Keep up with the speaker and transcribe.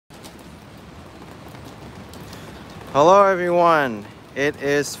Hello everyone, it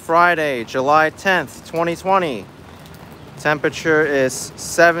is Friday, July 10th, 2020. Temperature is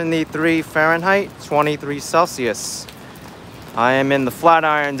 73 Fahrenheit, 23 Celsius. I am in the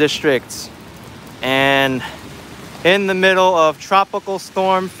Flatiron District and in the middle of Tropical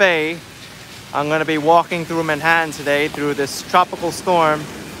Storm Faye. I'm going to be walking through Manhattan today through this tropical storm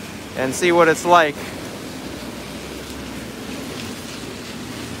and see what it's like.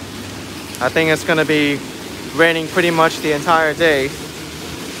 I think it's going to be raining pretty much the entire day.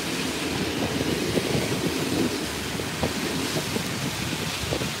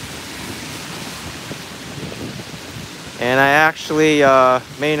 And I actually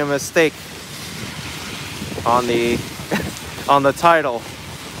made a mistake on the on the title.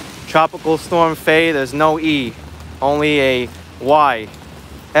 Tropical Storm Faye, there's no E, only a Y.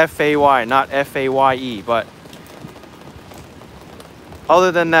 F-A-Y, not F-A-Y-E. But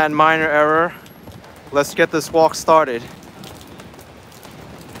other than that minor error, let's get this walk started.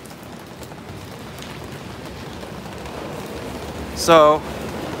 So,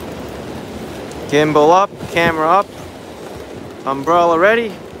 gimbal up, camera up, umbrella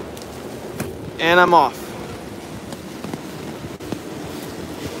ready, and I'm off.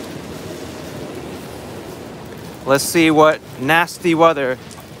 Let's see what nasty weather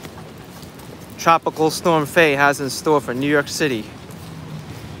Tropical Storm Faye has in store for New York City.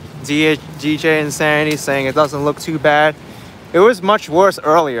 DJ Insanity saying it doesn't look too bad. It was much worse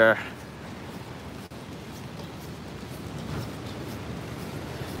earlier.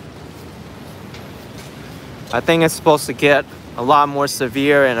 I think it's supposed to get a lot more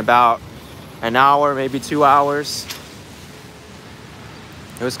severe in about an hour, maybe 2 hours.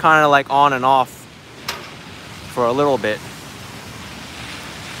 It was kind of like on and off for a little bit.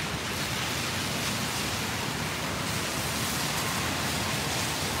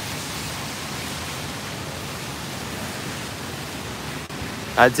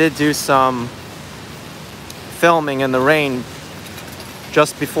 I did do some filming in the rain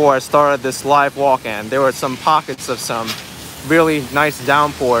just before I started this live walk, and there were some pockets of some really nice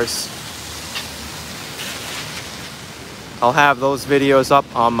downpours. I'll have those videos up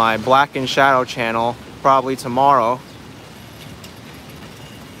on my Black and Shadow channel probably tomorrow.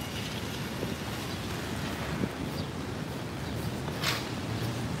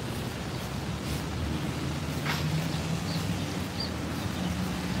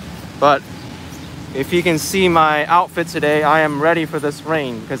 But if you can see my outfit today, I am ready for this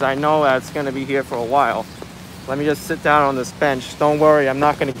rain because I know that it's going to be here for a while. Let me just sit down on this bench. Don't worry, I'm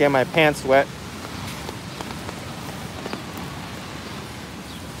not going to get my pants wet.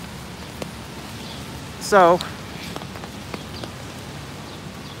 So,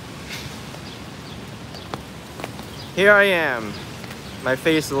 here I am. My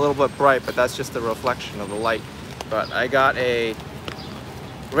face is a little bit bright, but that's just a reflection of the light. But I got a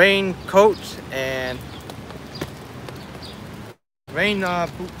rain coat and rain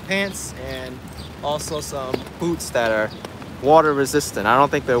boot pants, and also some boots that are water resistant. I don't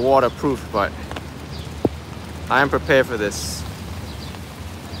think they're waterproof, but I am prepared for this.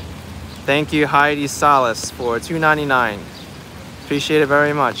 Thank you, Heidi Salas, for $2.99. Appreciate it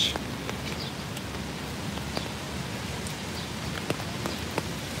very much.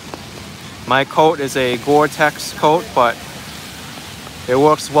 My coat is a Gore-Tex coat, but it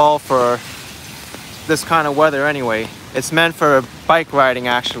works well for this kind of weather anyway. It's meant for bike riding,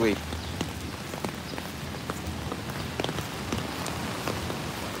 actually.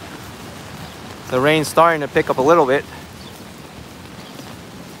 The rain's starting to pick up a little bit.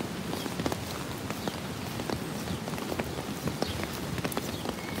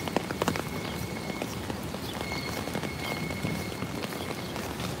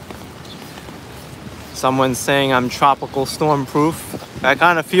 Someone's saying I'm tropical storm proof. I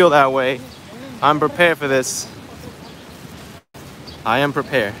kind of feel that way. I'm prepared for this. I am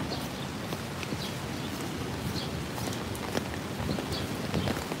prepared.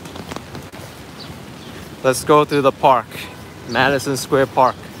 Let's go through the park, Madison Square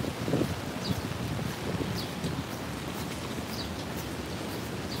Park.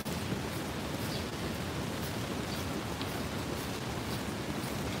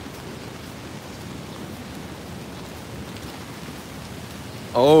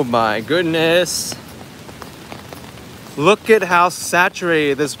 Oh my goodness. Look at how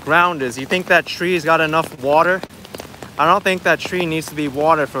saturated this ground is. You think that tree's got enough water? I don't think that tree needs to be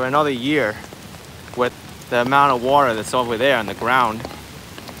watered for another year with the amount of water that's over there on the ground.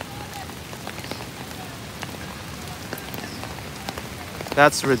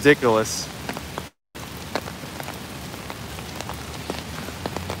 That's ridiculous.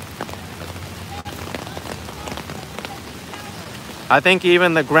 I think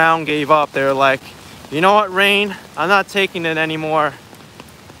even the ground gave up. They were like, you know what, rain? I'm not taking it anymore.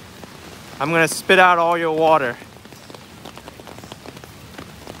 I'm gonna spit out all your water.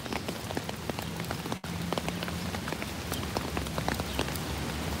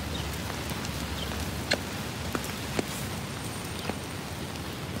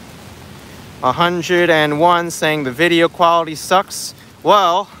 "101 saying the video quality sucks."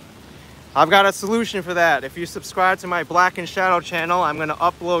 Well, I've got a solution for that. If you subscribe to my Black and Shadow channel, I'm gonna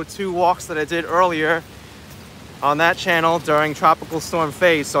upload 2 walks that I did earlier on that channel during Tropical Storm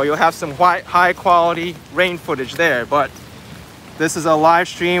Phase, so you'll have some high quality rain footage there. But this is a live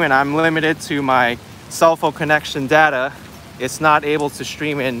stream and I'm limited to my cell phone connection data. It's not able to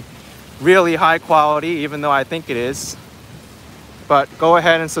stream in really high quality, even though I think it is. But go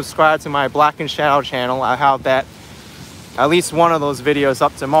ahead and subscribe to my Black and Shadow channel. I have that, at least one of those videos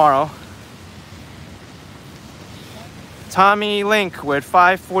up tomorrow. Tommy Link with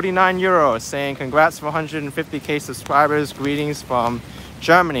 549 euros saying congrats for 150k subscribers. Greetings from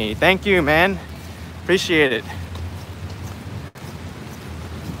Germany. Thank you, man. Appreciate it.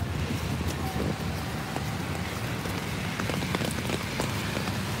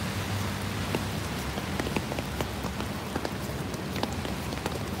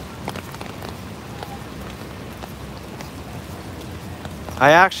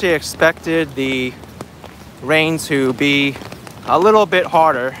 I actually expected the rain to be a little bit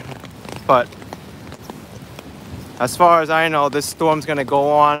harder, but as far as I know, this storm's gonna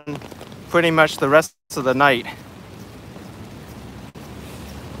go on pretty much the rest of the night.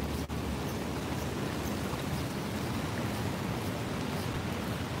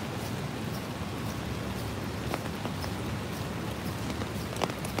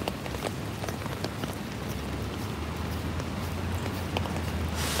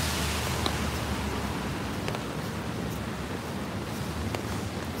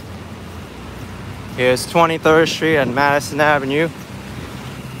 Here's 23rd Street and Madison Avenue.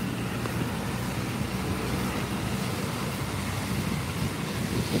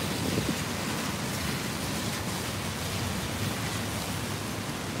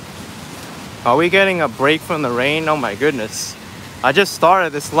 Are we getting a break from the rain? Oh my goodness. I just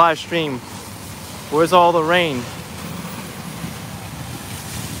started this live stream. Where's all the rain?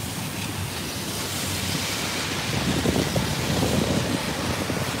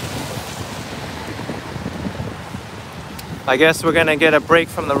 I guess we're gonna get a break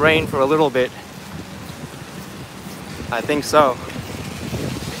from the rain for a little bit. I think so.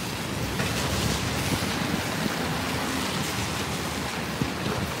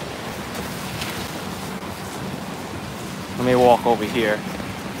 Let me walk over here.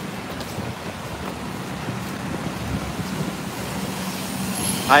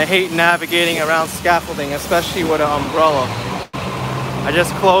 I hate navigating around scaffolding, especially with an umbrella. I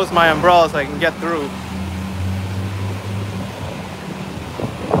just close my umbrella so I can get through.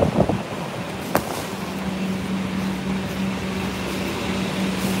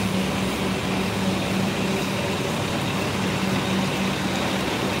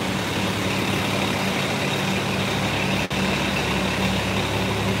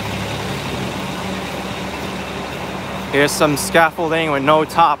 Here's some scaffolding with no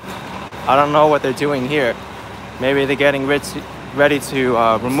top. I don't know what they're doing here. Maybe they're getting ready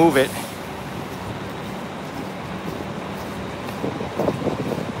to remove it.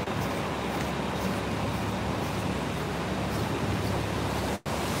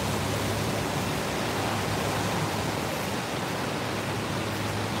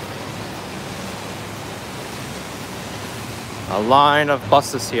 A line of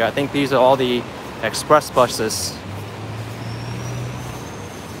buses here. I think these are all the express buses.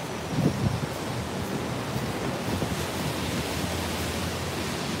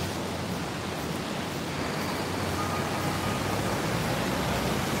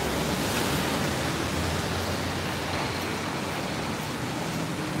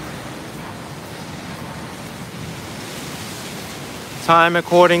 Time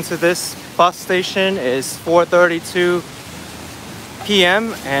according to this bus station is 4:32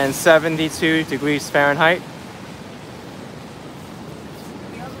 p.m. and 72 degrees Fahrenheit.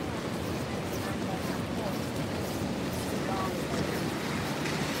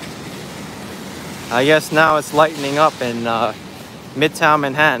 I guess now it's lightening up in Midtown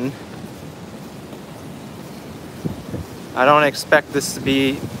Manhattan. I don't expect this to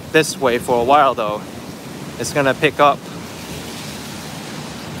be this way for a while though. It's gonna pick up.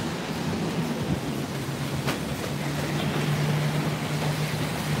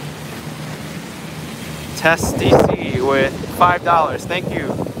 Test DC with $5. Thank you.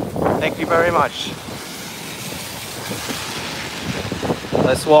 Thank you very much.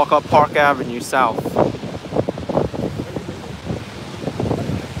 Let's walk up Park Avenue South.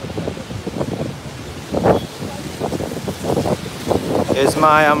 Is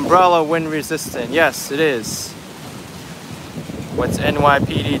my umbrella wind resistant? Yes, it is. What's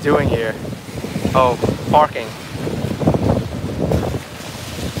NYPD doing here? Oh, parking.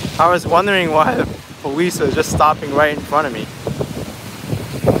 I was wondering why the police was just stopping right in front of me.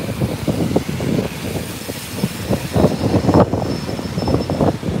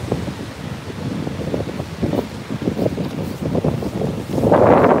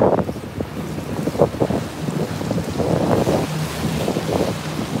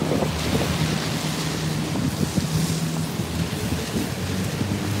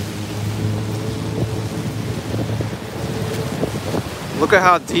 Look at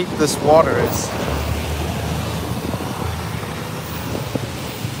how deep this water is.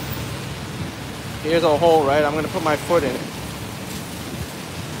 Here's a hole, right? I'm gonna put my foot in it.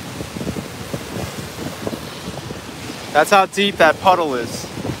 That's how deep that puddle is.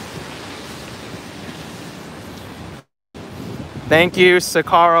 Thank you,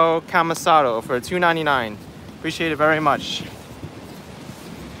 Sakaro Kamasato, for $2.99. Appreciate it very much.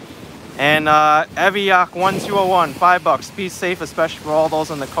 And Eviak 1201, $5. Be safe, especially for all those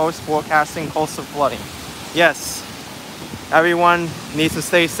on the coast forecasting coastal flooding. Yes, everyone needs to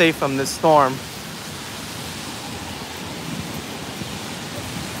stay safe from this storm.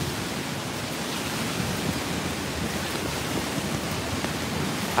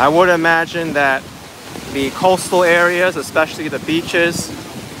 I would imagine that the coastal areas, especially the beaches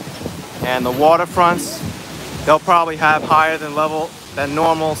and the waterfronts, they'll probably have higher than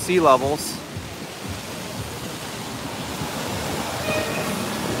normal sea levels.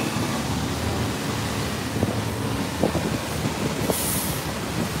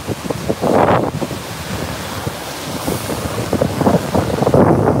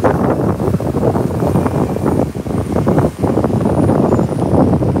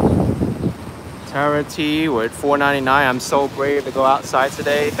 Tara T with $4.99. I'm so brave to go outside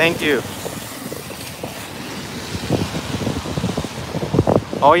today. Thank you.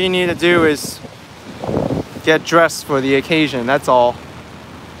 All you need to do is get dressed for the occasion, that's all.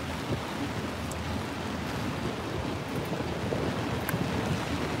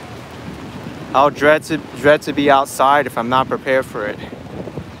 I'll dread to be outside if I'm not prepared for it.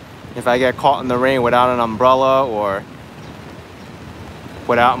 If I get caught in the rain without an umbrella or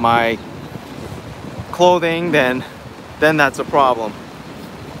without my clothing, then that's a problem.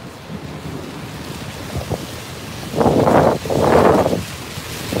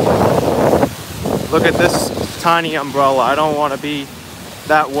 Look at this tiny umbrella. I don't want to be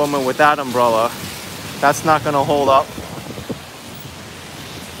that woman with that umbrella. That's not going to hold up.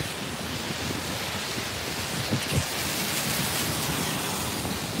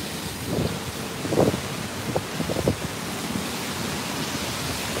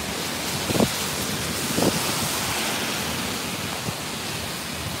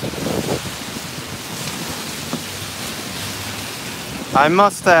 I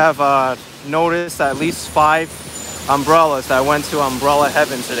must have noticed at least 5 umbrellas that went to umbrella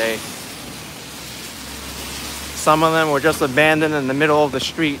heaven today. Some of them were just abandoned in the middle of the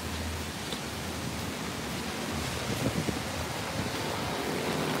street.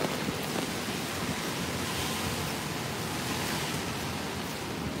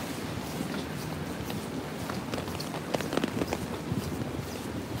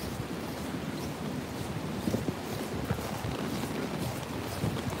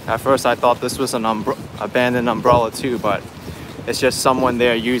 At first I thought this was an abandoned umbrella too, but it's just someone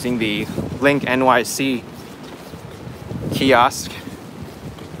there using the Link NYC kiosk.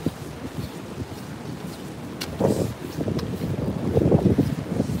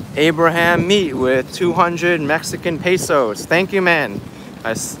 Abraham Meat with 200 Mexican pesos. Thank you, man.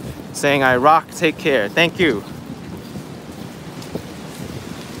 Saying I rock, take care. Thank you.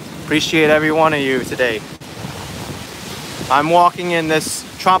 Appreciate every one of you today. I'm walking in this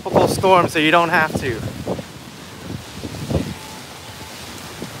tropical storm so you don't have to.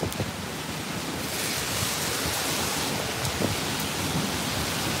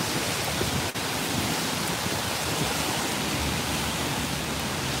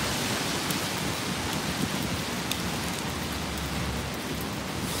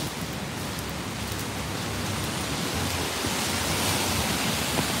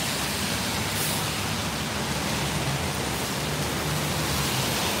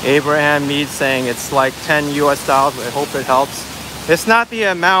 Abraham Mead saying it's like 10 US dollars, but I hope it helps. It's not the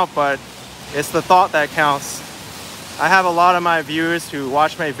amount, but it's the thought that counts. I have a lot of my viewers who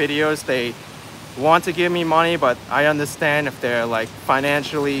watch my videos, they want to give me money, but I understand if they're like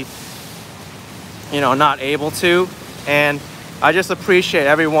financially, you know, not able to. And I just appreciate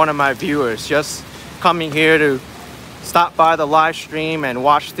every one of my viewers just coming here to stop by the live stream and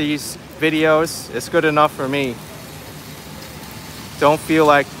watch these videos. It's good enough for me. Don't feel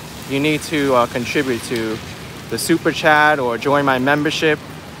like you need to contribute to the super chat or join my membership,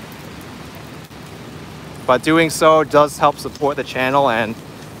 but doing so does help support the channel, and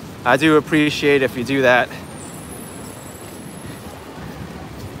I do appreciate if you do that.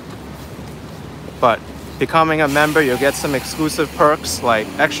 But becoming a member, you'll get some exclusive perks like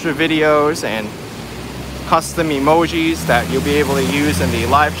extra videos and custom emojis that you'll be able to use in the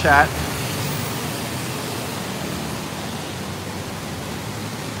live chat.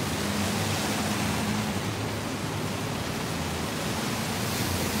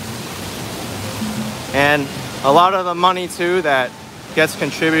 And a lot of the money too that gets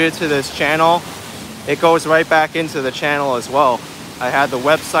contributed to this channel, it goes right back into the channel as well. I had the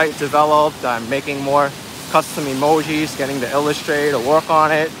website developed, I'm making more custom emojis, getting to illustrate or work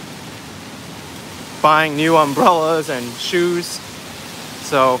on it, buying new umbrellas and shoes.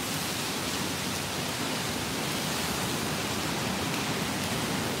 So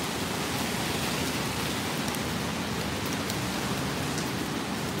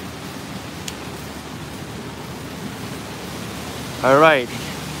all right,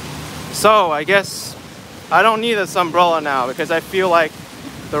 so I guess I don't need this umbrella now because I feel like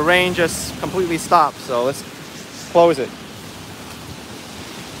the rain just completely stopped. So let's close it.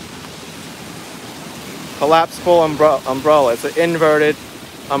 Collapsible umbrella. It's an inverted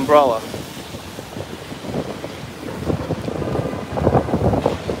umbrella.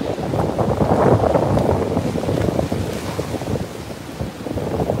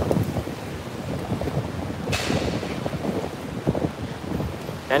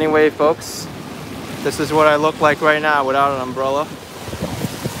 Anyway, folks, this is what I look like right now without an umbrella.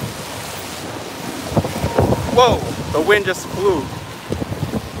 Whoa, the wind just flew.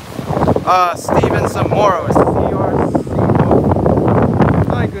 Steven Zamora, CRC.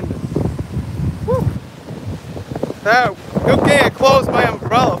 My goodness. Woo. Good thing I closed my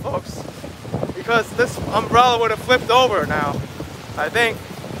umbrella, folks, because this umbrella would have flipped over now, I think.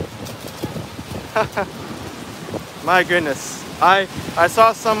 My goodness. I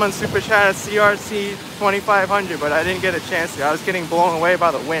saw someone super chat at CRC 2500, but I didn't get a chance to. I was getting blown away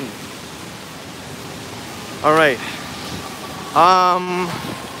by the wind. All right.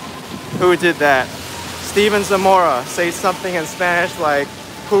 Who did that? Steven Zamora. Say something in Spanish like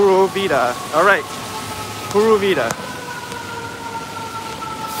Puru Vida. All right. Puru Vida.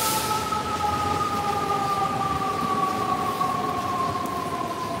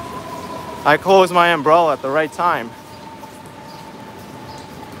 I closed my umbrella at the right time.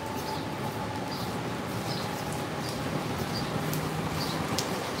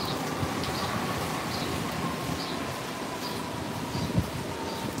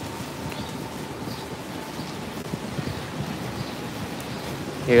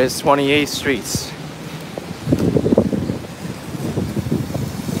 Here's 28th Street.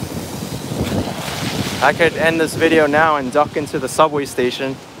 I could end this video now and duck into the subway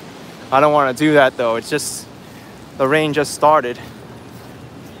station. I don't want to do that though. It's just, the rain just started.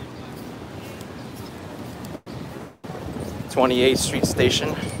 28th Street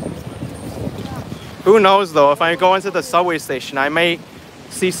station. Who knows though, if I go into the subway station, I may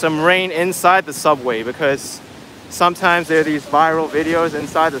see some rain inside the subway, because sometimes there are these viral videos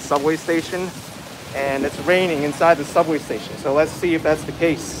inside the subway station and it's raining inside the subway station. So let's see if that's the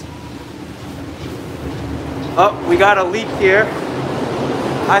case. Oh, we got a leak here.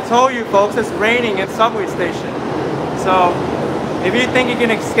 I told you folks, it's raining in subway station. So if you think you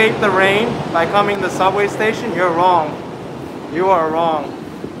can escape the rain by coming to the subway station, you're wrong. You are wrong.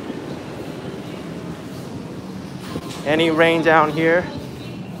 Any rain down here?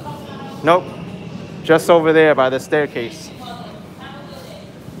 Nope. Just over there by the staircase.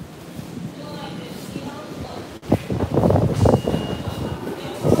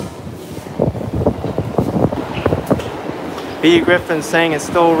 B. Griffin saying it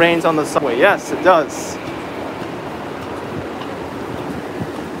still rains on the subway. Yes, it does.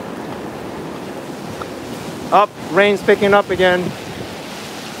 Up, rain's picking up again.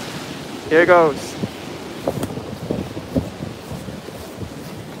 Here goes.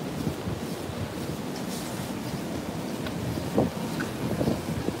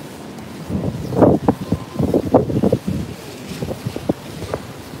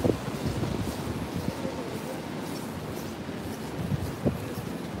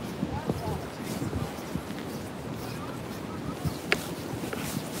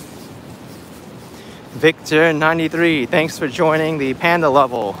 Victor 93, thanks for joining the Panda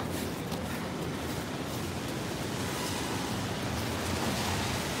level.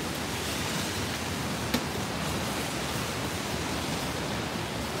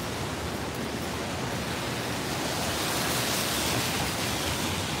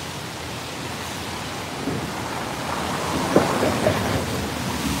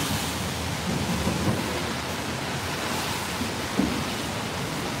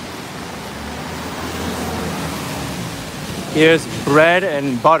 Here's bread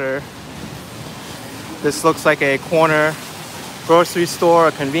and butter. This looks like a corner grocery store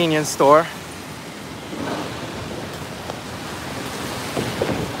or convenience store.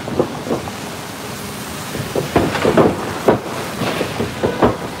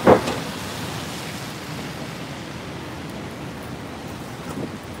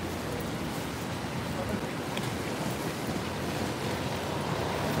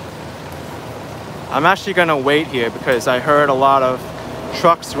 I'm actually gonna wait here because I heard a lot of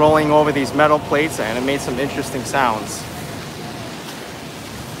trucks rolling over these metal plates and it made some interesting sounds.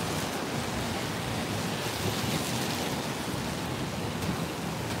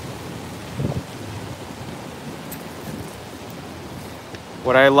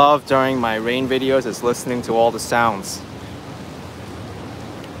 What I love during my rain videos is listening to all the sounds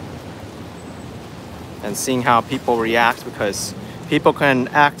and seeing how people react, because people can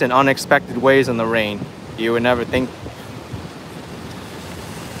act in unexpected ways in the rain. You would never think.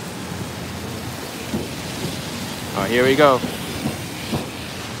 Oh, here we go.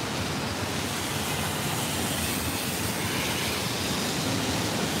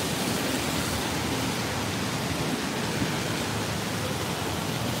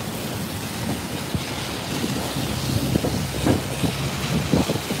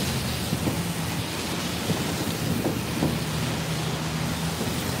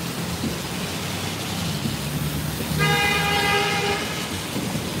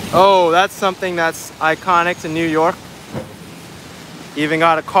 Oh, that's something that's iconic to New York. Even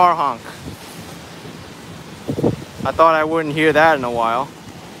got a car honk. I thought I wouldn't hear that in a while.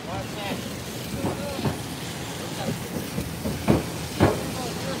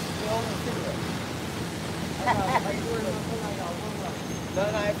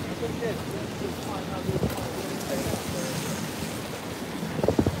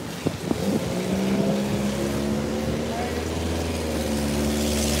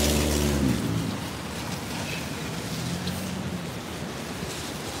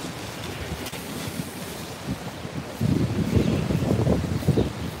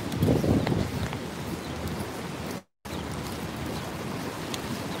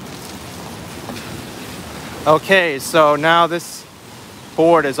 Okay, so now this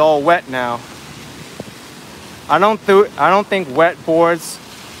board is all wet now. I don't think wet boards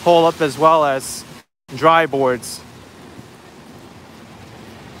hold up as well as dry boards.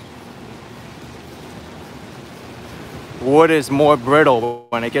 Wood is more brittle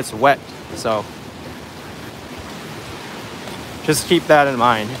when it gets wet, so just keep that in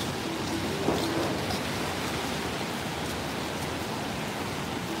mind.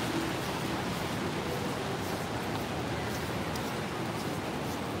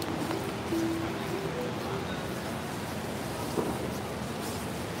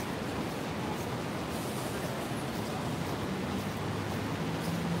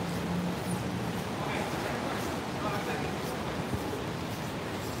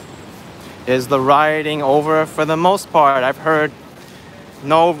 Is the rioting over? For the most part, I've heard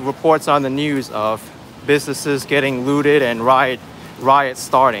no reports on the news of businesses getting looted and riots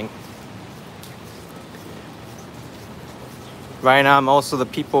starting. Right now, most of the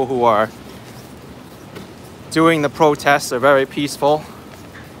people who are doing the protests are very peaceful.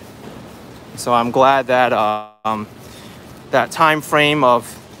 So I'm glad that that time frame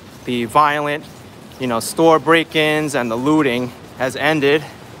of the violent, store break-ins and the looting has ended.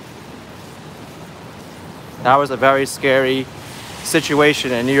 That was a very scary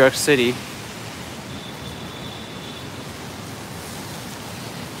situation in New York City.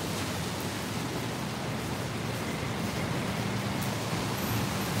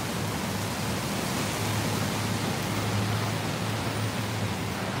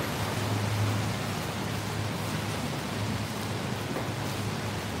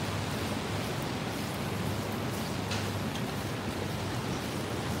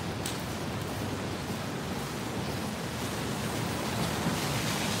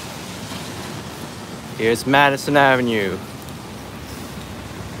 Here's Madison Avenue.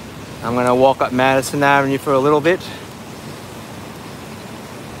 I'm gonna walk up Madison Avenue for a little bit.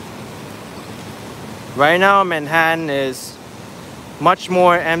 Right now, Manhattan is much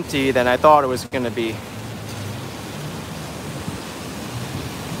more empty than I thought it was going to be.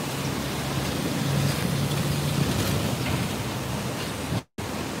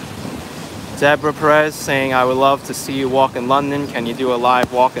 Deborah Perez saying, I would love to see you walk in London. Can you do a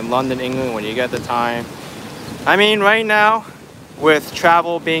live walk in London, England when you get the time? I mean, right now, with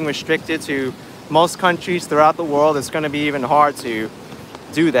travel being restricted to most countries throughout the world, it's going to be even hard to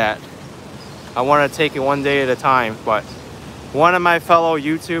do that. I want to take it one day at a time, but one of my fellow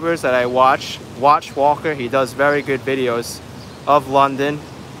YouTubers that I watch Walker, he does very good videos of London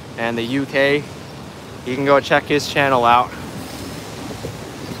and the UK. You can go check his channel out.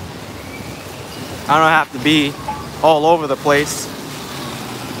 I don't have to be all over the place.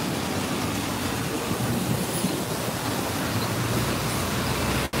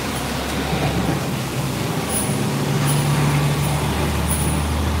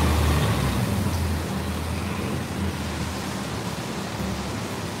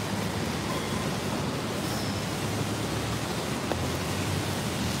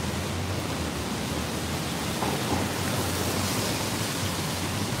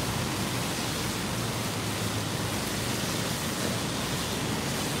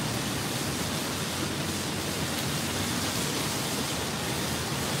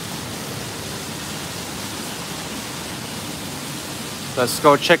 Let's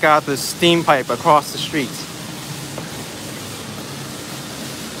go check out this steam pipe across the street.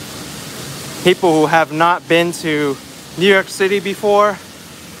 People who have not been to New York City before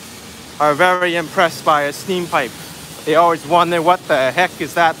are very impressed by a steam pipe. They always wonder, what the heck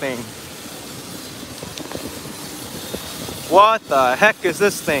is that thing? What the heck is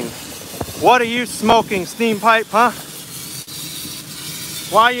this thing? What are you smoking, steam pipe, huh?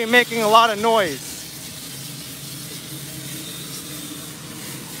 Why are you making a lot of noise?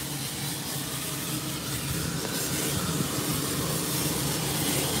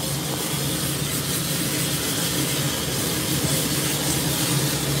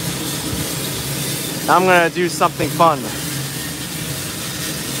 I'm gonna do something fun.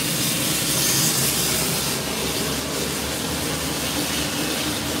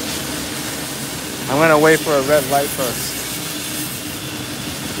 I'm gonna wait for a red light first.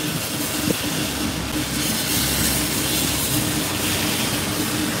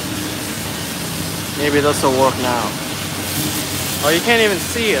 Maybe this will work now. Oh, you can't even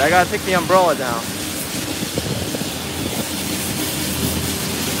see it. I gotta take the umbrella down.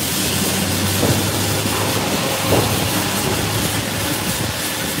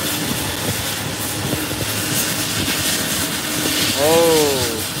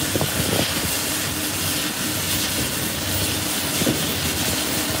 Oh.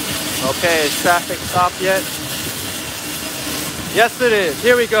 Okay, is traffic stopped yet? Yes, it is.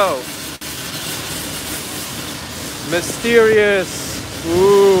 Here we go. Mysterious.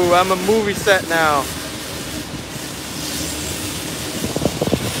 Ooh, I'm a movie set now.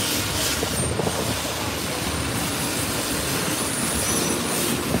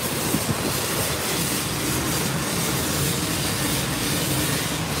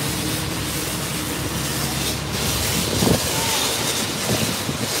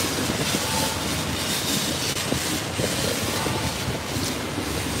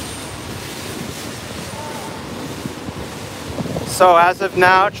 So as of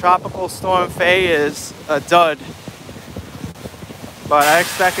now, Tropical Storm Faye is a dud, but I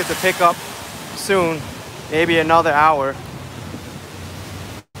expect it to pick up soon, maybe another hour.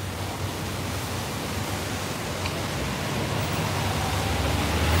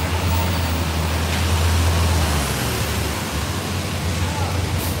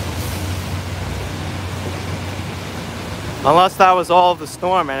 Unless that was all of the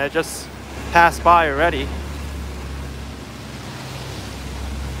storm and it just passed by already.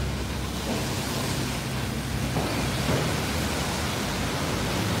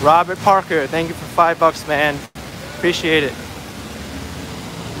 Robert Parker, thank you for $5, man. Appreciate it.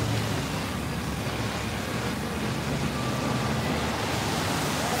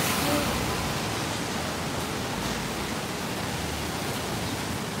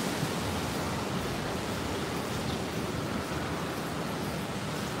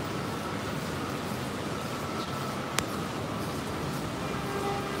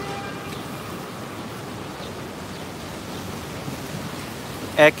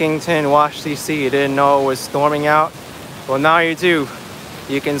 Eckington, Wash DC. You didn't know it was storming out? Well, now you do.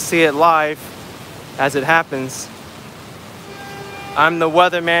 You can see it live as it happens. I'm the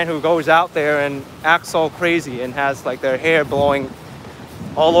weatherman who goes out there and acts all crazy and has like their hair blowing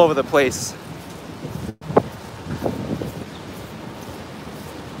all over the place.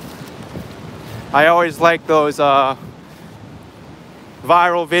 I always like those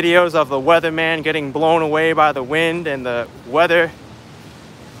viral videos of the weatherman getting blown away by the wind and the weather.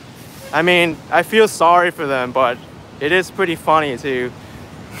 I mean, I feel sorry for them, but it is pretty funny to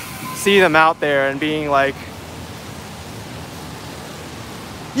see them out there and being like,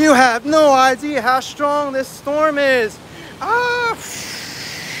 you have no idea how strong this storm is. Ah!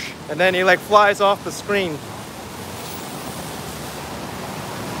 And then he like flies off the screen.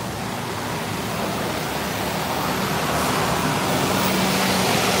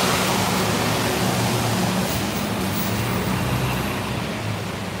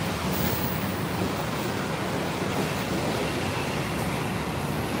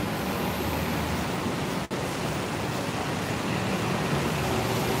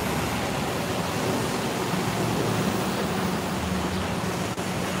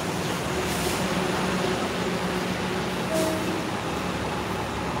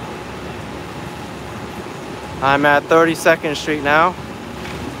 I'm at 32nd Street now.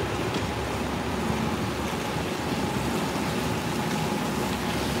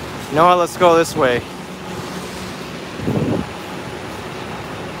 You know what, let's go this way.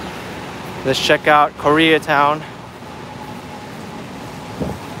 Let's check out Koreatown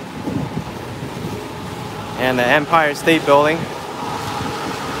and the Empire State Building.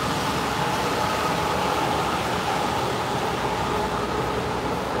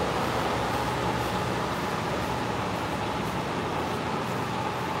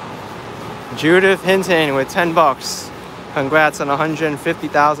 Judith Hinton with 10 bucks. Congrats on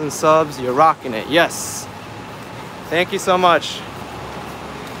 150,000 subs. You're rocking it. Yes. Thank you so much.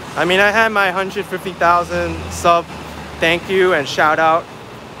 I mean, I had my 150,000 sub thank you and shout out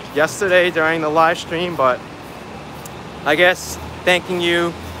yesterday during the live stream, but I guess thanking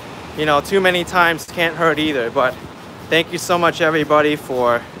you, you know, too many times can't hurt either. But thank you so much, everybody,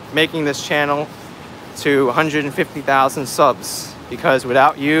 for making this channel to 150,000 subs, because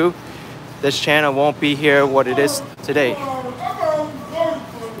without you, this channel won't be here what it is today.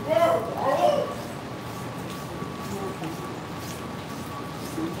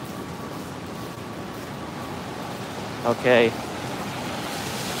 Okay.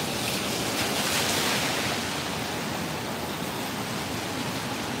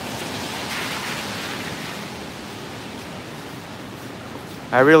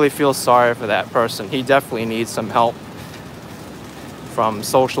 I really feel sorry for that person. He definitely needs some help from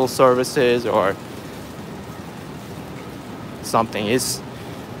social services or something. It's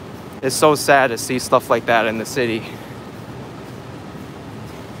so sad to see stuff like that in the city.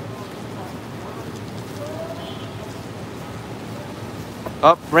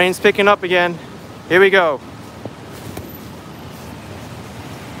 Oh, rain's picking up again. Here we go.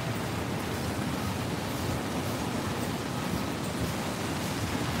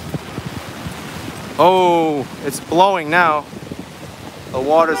 Oh, it's blowing now. The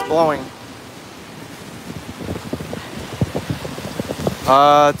water's blowing.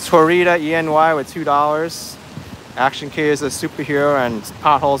 Torita ENY with $2. Action Kid is a superhero and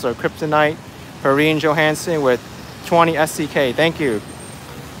potholes are kryptonite. Perrine Johansson with 20 SCK. Thank you.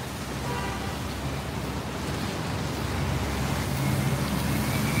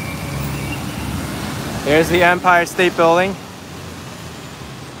 Here's the Empire State Building.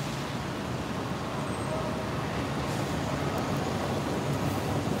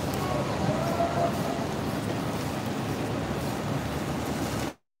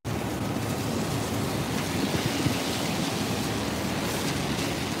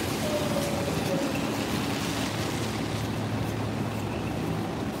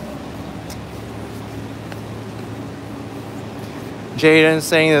 Jaden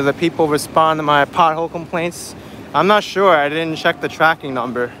saying that the people respond to my pothole complaints. I'm not sure. I didn't check the tracking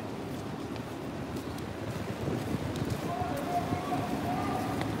number.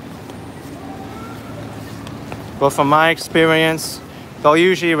 But from my experience, they'll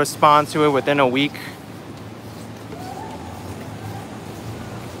usually respond to it within a week.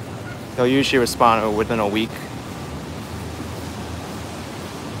 They'll usually respond to it within a week.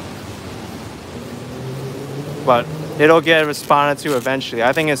 But it'll get responded to eventually.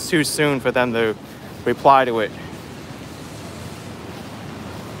 I think it's too soon for them to reply to it.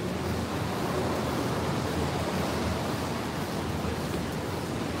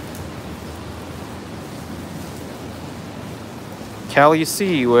 Kelly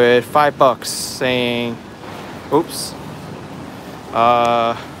C with $5 saying, oops.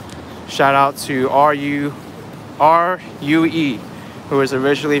 Shout out to RUE, who is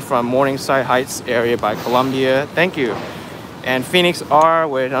originally from Morningside Heights area by Columbia. Thank you. And Phoenix R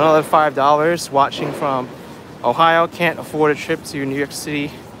with another $5, watching from Ohio. Can't afford a trip to New York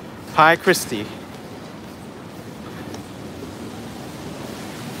City. Hi, Christy.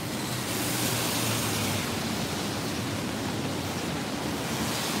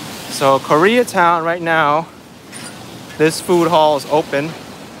 So Koreatown right now, this food hall is open.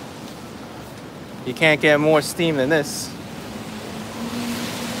 You can't get more steam than this.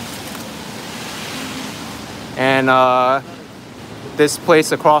 And this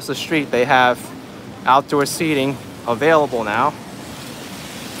place across the street, they have outdoor seating available now.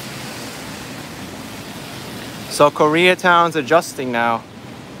 So Koreatown's adjusting now.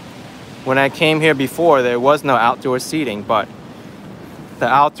 When I came here before, there was no outdoor seating, but the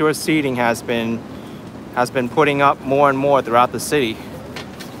outdoor seating has been putting up more and more throughout the city.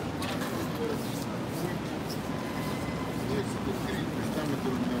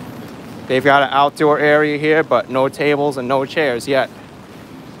 They've got an outdoor area here, but no tables and no chairs yet.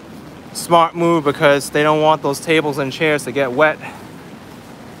 Smart move because they don't want those tables and chairs to get wet.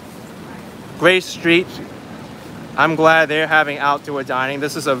 Grace Street, I'm glad they're having outdoor dining.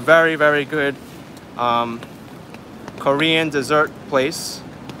 This is a very, very good Korean dessert place.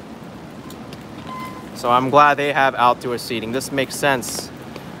 So I'm glad they have outdoor seating. This makes sense.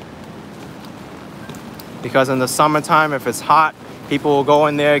 Because in the summertime, if it's hot, people will go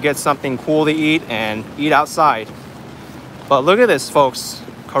in there, get something cool to eat, and eat outside. But look at this, folks.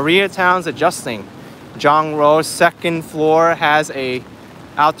 Koreatown's adjusting. Jongro, second floor, has a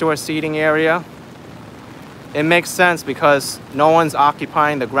outdoor seating area. It makes sense because no one's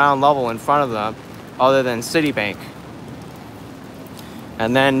occupying the ground level in front of them other than Citibank.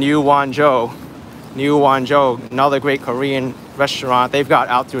 And then New Wanjo, another great Korean restaurant, they've got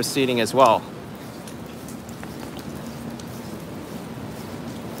outdoor seating as well.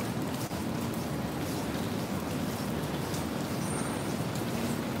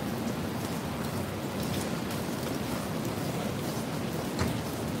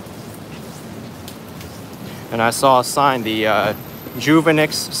 And I saw a sign, the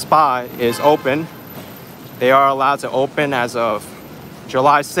Juvenix Spa is open. They are allowed to open as of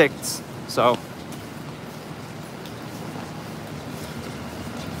July 6th, so.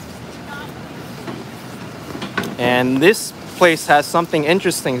 And this place has something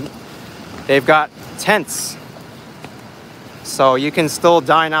interesting. They've got tents. So you can still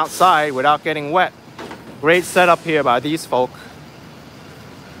dine outside without getting wet. Great setup here by these folk.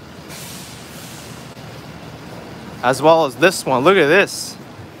 As well as this one. Look at this.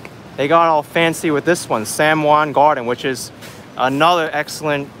 They got all fancy with this one, Samwon Garden, which is another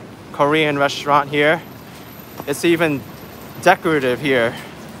excellent Korean restaurant here. It's even decorative here.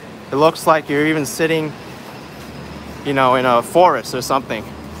 It looks like you're even sitting, you know, in a forest or something.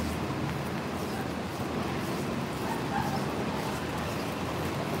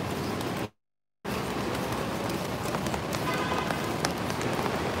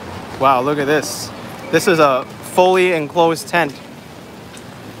 Wow, look at this. This is a fully enclosed tent.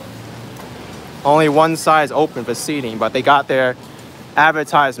 Only one side is open for seating, but they got their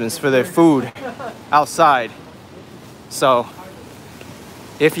advertisements for their food outside. So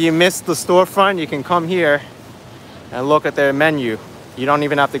if you missed the storefront, you can come here and look at their menu. You don't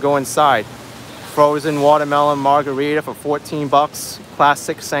even have to go inside. Frozen watermelon margarita for 14 bucks,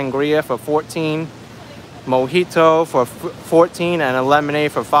 classic sangria for 14, mojito for 14, and a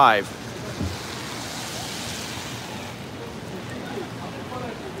lemonade for 5.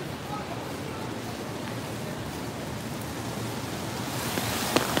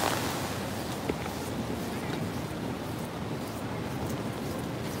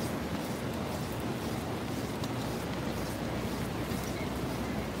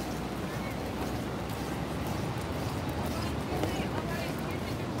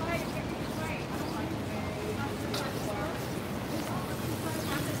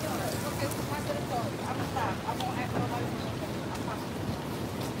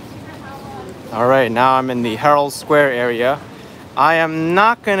 All right, now I'm in the Herald Square area. I am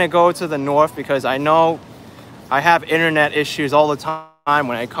not gonna go to the north because I know I have internet issues all the time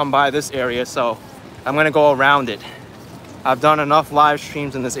when I come by this area, so I'm gonna go around it. I've done enough live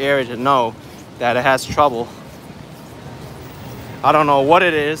streams in this area to know that it has trouble. I don't know what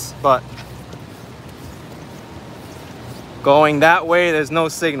it is, but going that way, there's no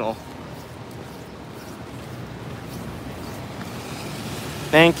signal.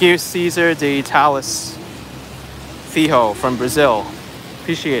 Thank you, Cesar de Talis Fijo from Brazil.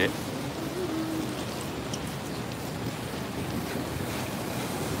 Appreciate it.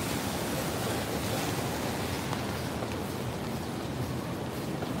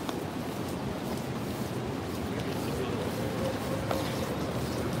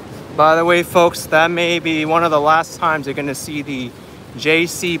 By the way, folks, that may be one of the last times you're gonna see the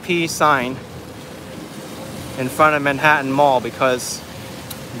JCP sign in front of Manhattan Mall because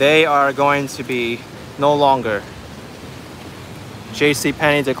they are going to be no longer.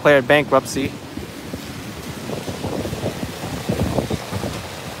 JCPenney declared bankruptcy.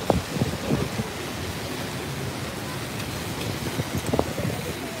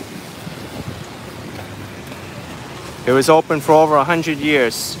 It was open for over 100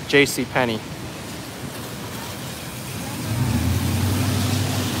 years, JCPenney.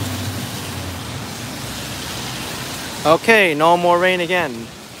 Okay, no more rain again.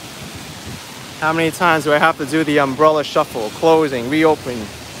 How many times do I have to do the umbrella shuffle? Closing, reopening,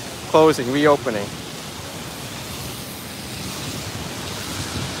 closing, reopening.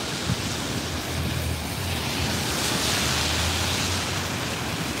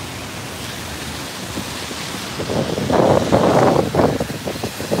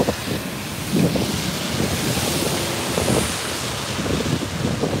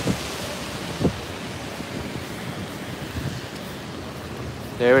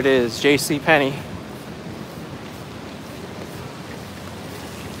 There it is, JCPenney.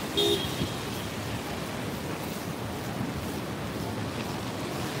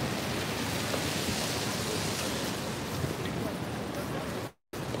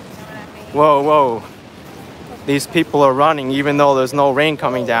 Whoa, whoa. These people are running even though there's no rain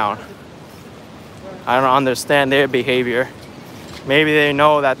coming down. I don't understand their behavior. Maybe they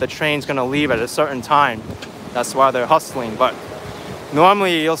know that the train's gonna leave at a certain time. That's why they're hustling, but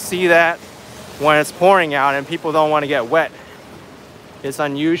normally you'll see that when it's pouring out and people don't want to get wet. It's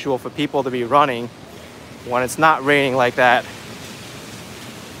unusual for people to be running when it's not raining like that.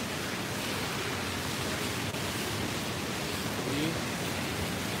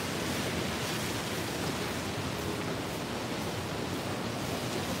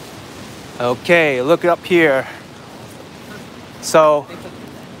 Okay, look up here. So,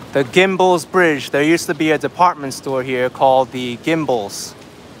 the Gimbels Bridge, there used to be a department store here called the Gimbels.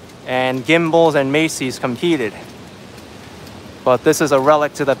 And Gimbels and Macy's competed. But this is a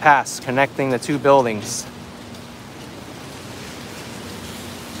relic to the past, connecting the two buildings.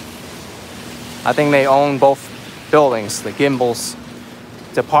 I think they own both buildings, the Gimbels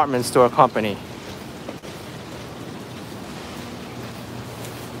department store company.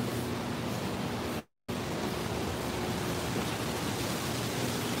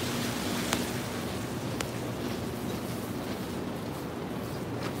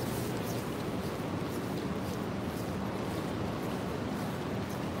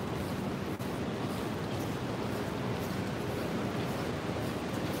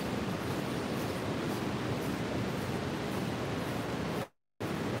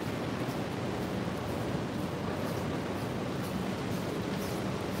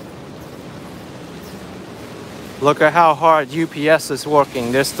 Look at how hard UPS is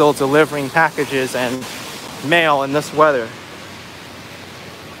working. They're still delivering packages and mail in this weather.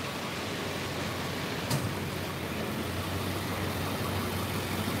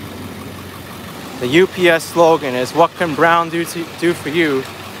 The UPS slogan is, "What can Brown do for you?"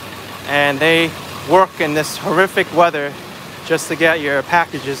 And they work in this horrific weather just to get your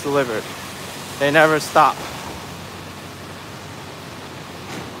packages delivered. They never stop.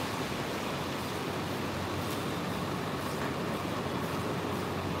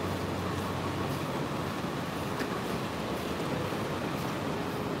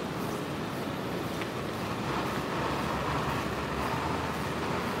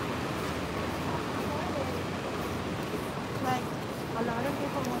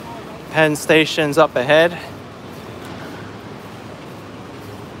 Penn Station's up ahead.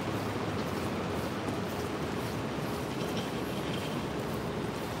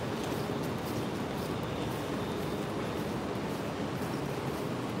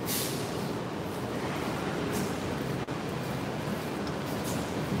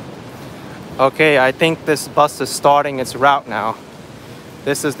 Okay, I think this bus is starting its route now.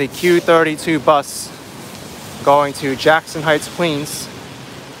 This is the Q32 bus going to Jackson Heights, Queens.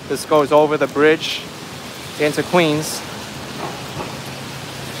 This goes over the bridge into Queens.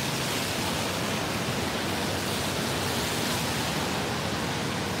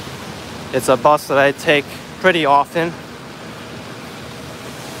 It's a bus that I take pretty often.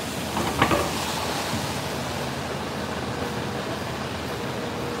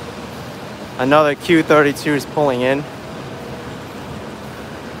 Another Q32 is pulling in.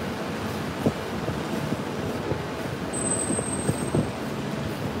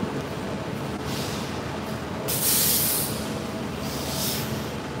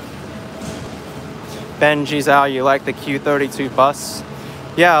 Benji's out, you like the Q32 bus?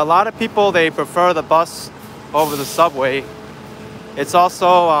 Yeah, a lot of people, they prefer the bus over the subway. It's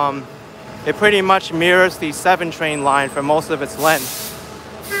also, it pretty much mirrors the 7 train line for most of its length.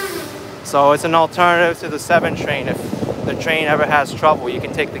 So it's an alternative to the 7 train if the train ever has trouble, you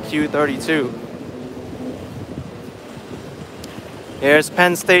can take the Q32. Here's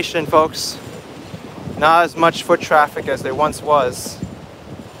Penn Station, folks. Not as much foot traffic as there once was.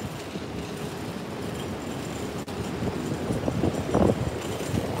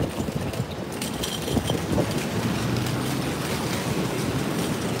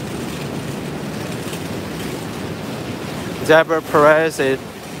 Deborah Perez,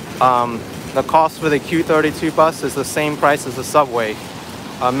 the cost for the Q32 bus is the same price as the subway,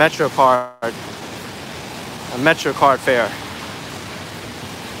 a MetroCard fare.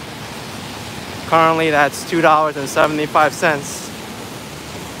 Currently, that's $2.75.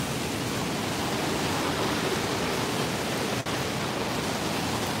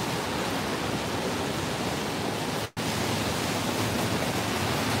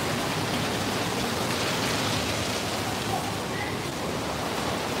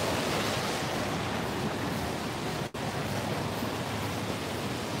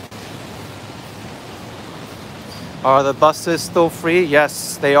 Are the buses still free?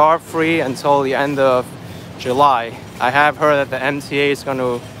 Yes, they are free until the end of July. I have heard that the MTA is going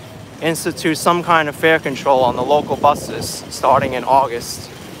to institute some kind of fare control on the local buses starting in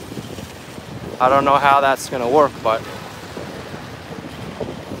August. I don't know how that's going to work, but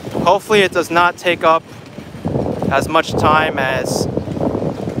hopefully it does not take up as much time as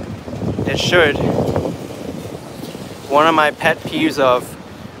it should. One of my pet peeves of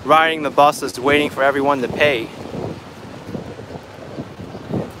riding the bus is waiting for everyone to pay.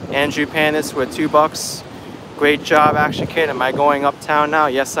 Andrew Panis with $2. Great job, Action Kid. Am I going uptown now?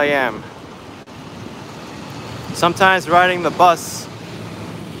 Yes, I am. Sometimes riding the bus,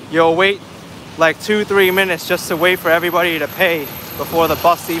 you'll wait like 2-3 minutes just to wait for everybody to pay before the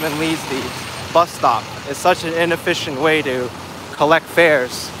bus even leaves the bus stop. It's such an inefficient way to collect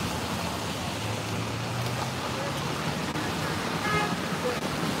fares.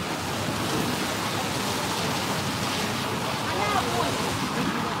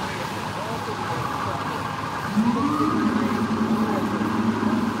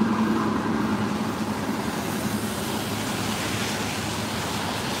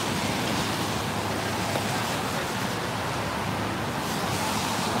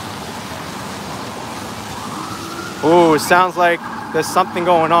 Ooh, it sounds like there's something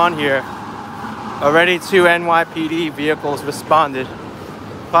going on here. Already 2 NYPD vehicles responded.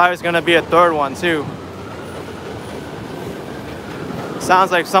 Probably there's gonna be a third one too.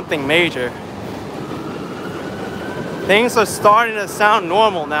 Sounds like something major. Things are starting to sound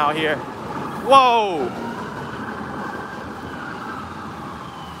normal now here. Whoa!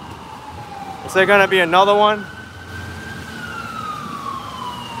 Is there gonna be another one?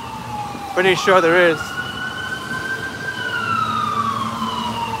 Pretty sure there is.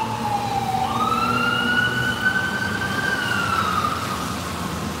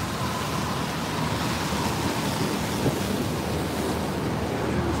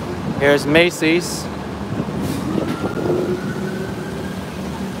 Here's Macy's.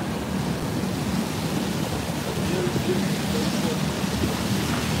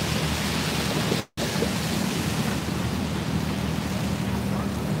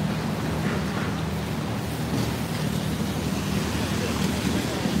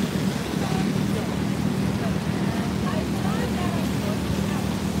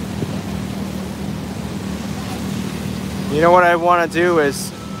 You know what I want to do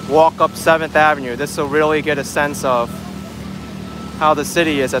is walk up 7th Avenue. This will really get a sense of how the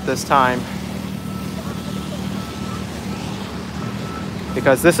city is at this time.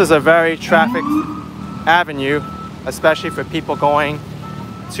 Because this is a very trafficked avenue, especially for people going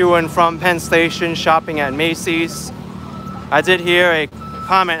to and from Penn Station, shopping at Macy's. I did hear a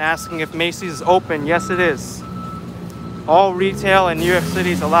comment asking if Macy's is open. Yes, it is. All retail in New York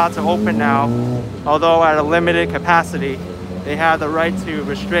City is allowed to open now, although at a limited capacity. They have the right to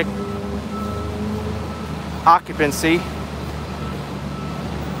restrict occupancy.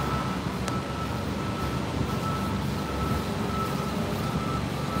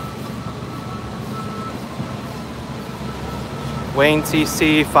 Wayne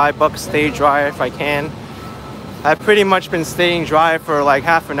TC, $5 stay dry if I can. I've pretty much been staying dry for like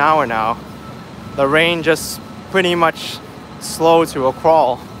half an hour now. The rain just pretty much slowed to a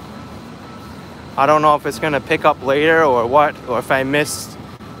crawl. I don't know if it's gonna pick up later or what, or if I missed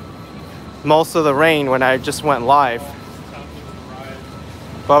most of the rain when I just went live.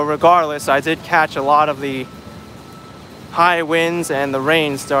 But regardless, I did catch a lot of the high winds and the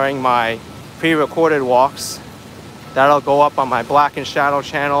rains during my pre-recorded walks. That'll go up on my Black and Shadow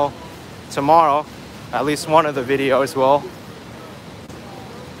channel tomorrow. At least one of the videos will.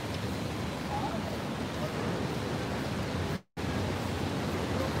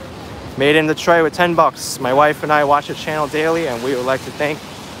 Made in Detroit with 10 bucks. My wife and I watch the channel daily, and we would like to thank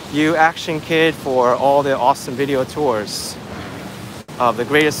you, Action Kid, for all the awesome video tours of the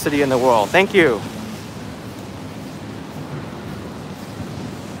greatest city in the world. Thank you.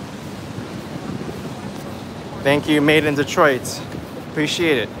 Thank you, Made in Detroit.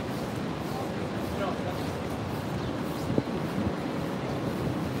 Appreciate it.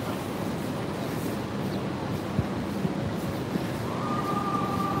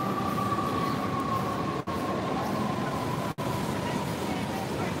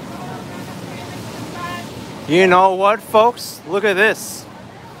 You know what, folks? Look at this.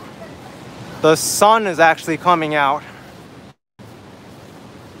 The sun is actually coming out.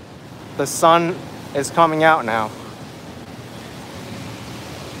 The sun is coming out now.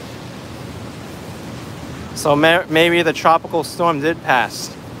 So maybe the tropical storm did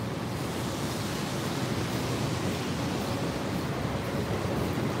pass.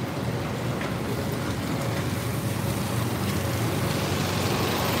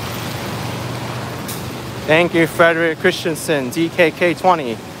 Thank you, Frederick Christensen,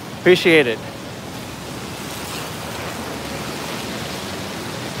 DKK20. Appreciate it.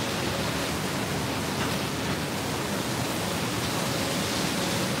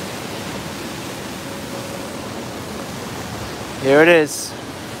 Here it is.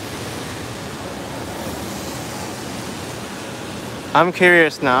 I'm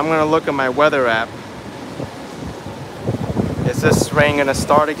curious now. I'm gonna look at my weather app. Is this rain gonna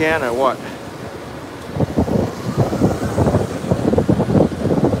start again or what?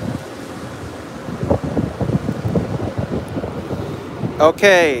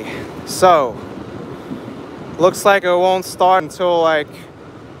 Okay, so looks like it won't start until like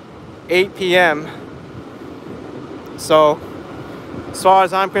 8 p.m. So as far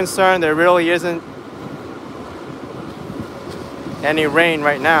as I'm concerned, there really isn't any rain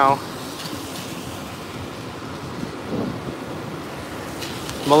right now.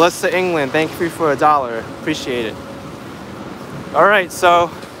 Melissa England, thank you for $1. Appreciate it. All right, so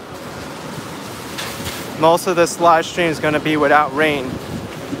most of this live stream is going to be without rain.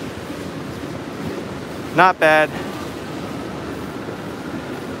 Not bad.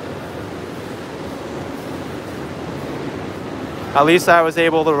 At least I was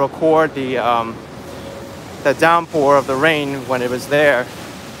able to record the downpour of the rain when it was there.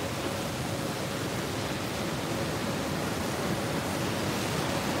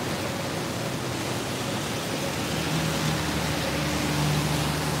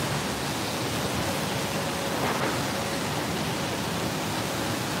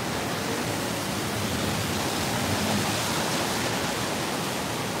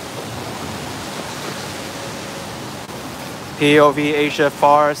 POV Asia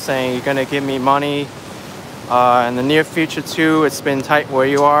Far saying you're gonna give me money in the near future too. It's been tight where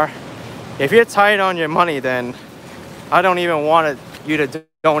you are. If you're tight on your money, then I don't even want you to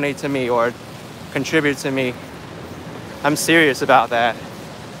donate to me or contribute to me. I'm serious about that.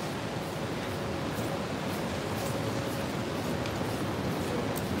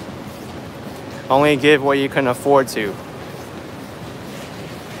 Only give what you can afford to.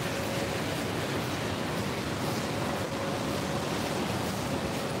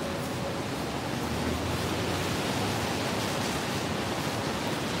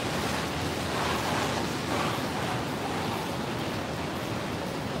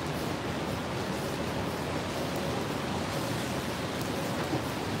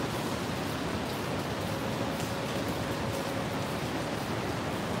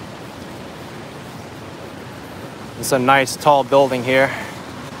 It's a nice tall building here.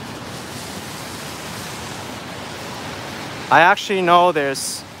 I actually know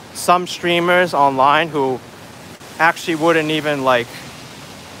there's some streamers online who actually wouldn't even like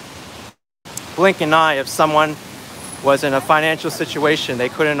blink an eye if someone was in a financial situation they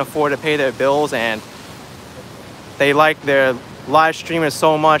couldn't afford to pay their bills, and they like their live streamers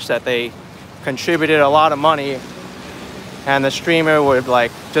so much that they contributed a lot of money, and the streamer would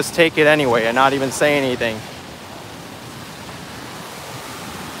like just take it anyway and not even say anything.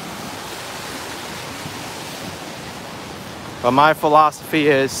 But my philosophy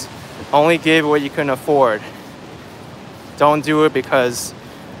is only give what you can afford. Don't do it because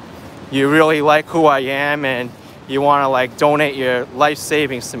you really like who I am and you want to like donate your life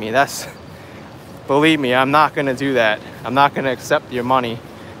savings to me. Believe me, I'm not going to do that. I'm not going to accept your money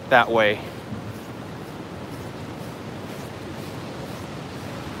that way.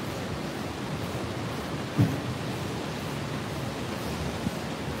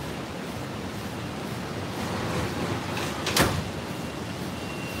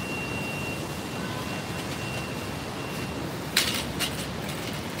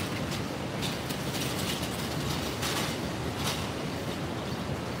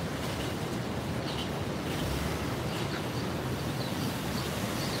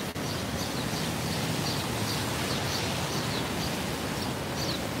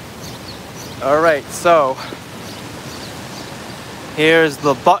 Alright, so here's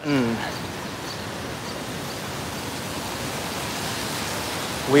the button.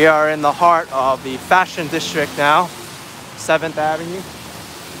 We are in the heart of the fashion district now, 7th Avenue.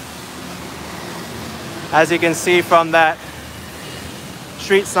 As you can see from that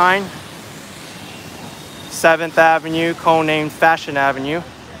street sign, 7th Avenue, codenamed Fashion Avenue.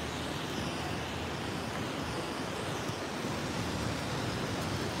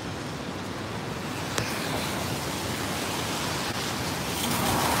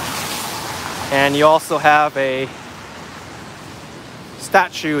 And you also have a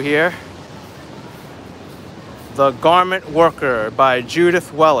statue here, The Garment Worker by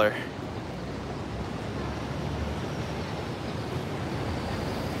Judith Weller.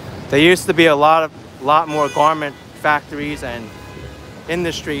 There used to be a lot more garment factories and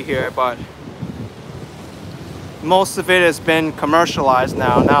industry here, but most of it has been commercialized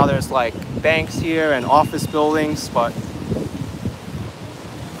now. Now there's like banks here and office buildings, but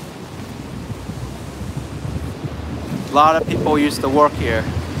a lot of people used to work here,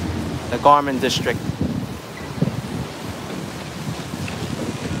 the garment district.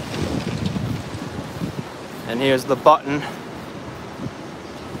 And here's the button.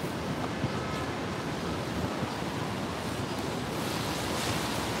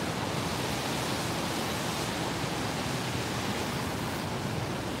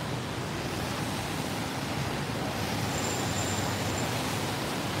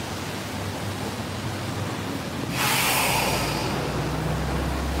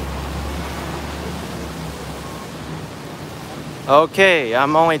 Okay,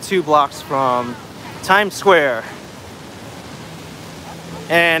 I'm only 2 blocks from Times Square.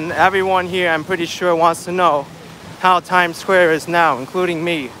 And everyone here, I'm pretty sure, wants to know how Times Square is now, including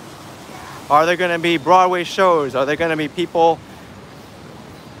me. Are there going to be Broadway shows? Are there going to be people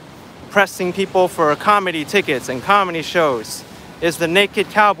pressing people for comedy tickets and comedy shows? Is the Naked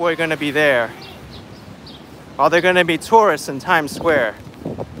Cowboy going to be there? Are there going to be tourists in Times Square?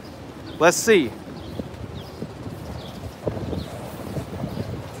 Let's see.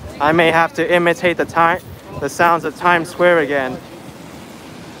 I may have to imitate the sounds of Times Square again.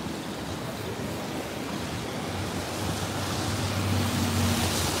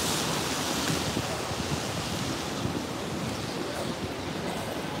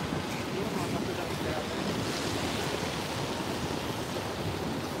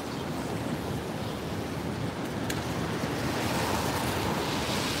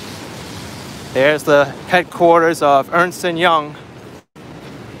 There's the headquarters of Ernst & Young,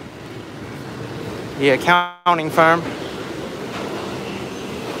 the accounting firm.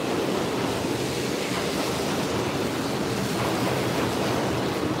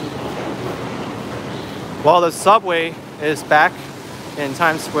 Well, the subway is back in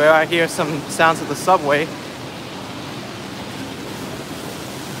Times Square. I hear some sounds of the subway.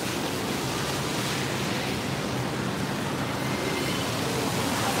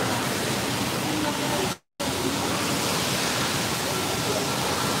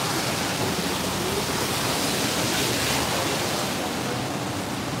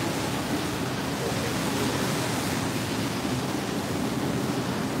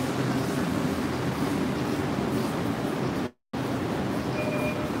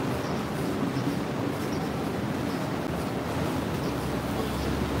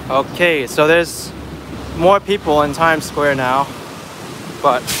 Okay, so there's more people in Times Square now,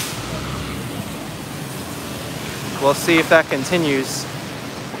 but we'll see if that continues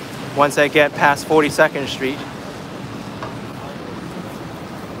once I get past 42nd Street.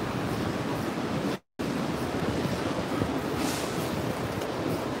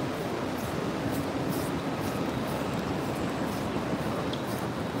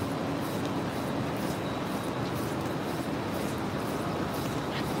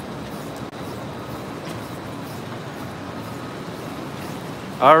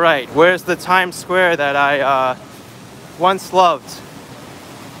 All right, where's the Times Square that I once loved?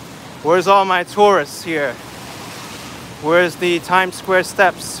 Where's all my tourists here? Where's the Times Square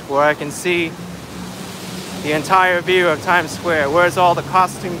steps where I can see the entire view of Times Square? Where's all the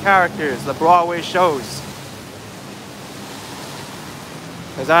costume characters, the Broadway shows?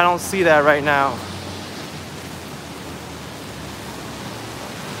 Because I don't see that right now.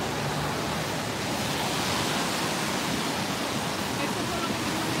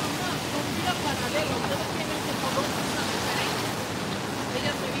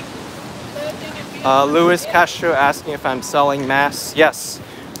 Louis Castro asking if I'm selling masks. Yes,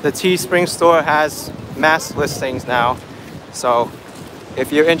 the Teespring store has mask listings now. So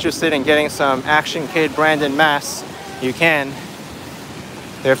if you're interested in getting some Action Kid branded masks, you can.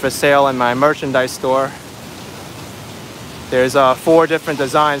 They're for sale in my merchandise store. There's 4 different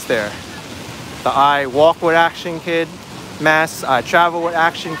designs there. The I Walk with Action Kid mask, I Travel with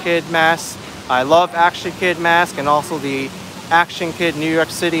Action Kid mask, I Love Action Kid mask, and also the Action Kid New York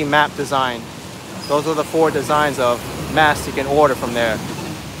City map design. Those are the 4 designs of masks you can order from there.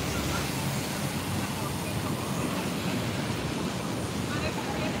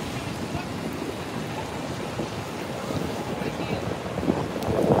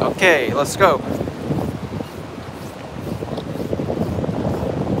 Okay, let's go.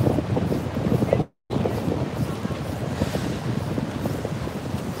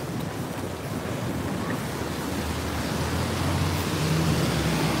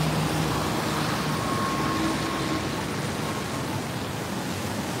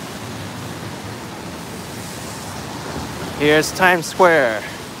 Here's Times Square,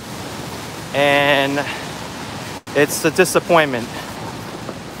 and it's a disappointment.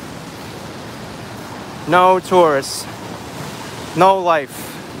 No tourists, no life,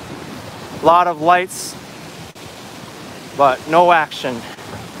 a lot of lights, but no action.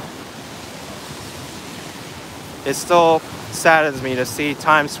 It still saddens me to see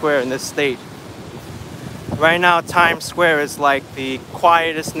Times Square in this state. Right now, Times Square is like the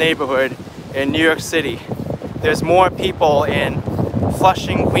quietest neighborhood in New York City. There's more people in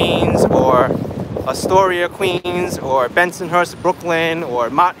Flushing, Queens, or Astoria, Queens, or Bensonhurst, Brooklyn, or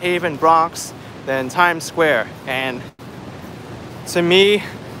Mott Haven, Bronx, than Times Square. And to me,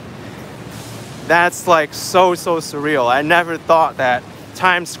 that's like so surreal. I never thought that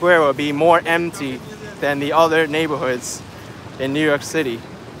Times Square would be more empty than the other neighborhoods in New York City.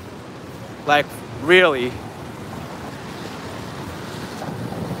 Like, really.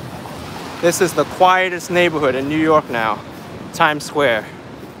 This is the quietest neighborhood in New York now, Times Square.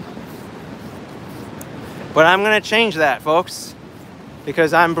 But I'm gonna change that, folks,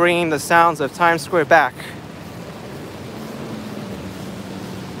 because I'm bringing the sounds of Times Square back.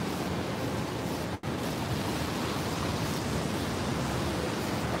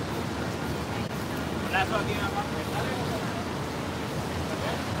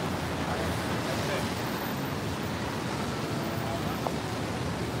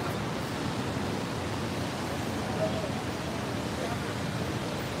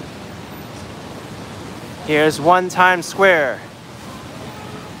 Here's One Times Square,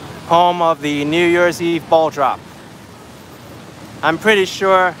 home of the New Year's Eve ball drop. I'm pretty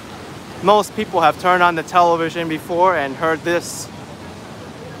sure most people have turned on the television before and heard this.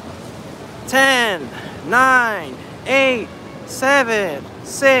 10, 9, 8, 7,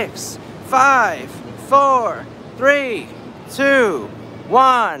 6, 5, 4, 3, 2,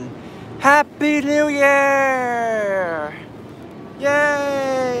 1. Happy New Year!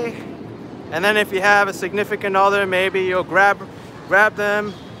 Yay! And then if you have a significant other, maybe you'll grab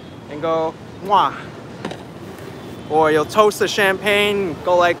them and go, mwah. Or you'll toast the champagne,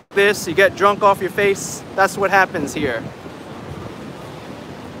 go like this, you get drunk off your face. That's what happens here.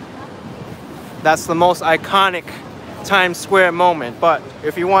 That's the most iconic Times Square moment. But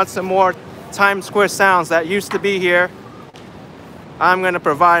if you want some more Times Square sounds that used to be here, I'm gonna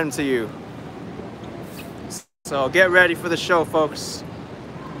provide them to you. So get ready for the show, folks.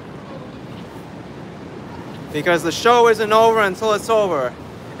 Because the show isn't over until it's over.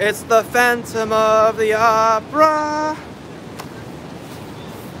 It's the Phantom of the Opera.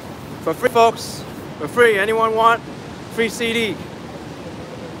 For free, folks. For free. Anyone want? Free CD.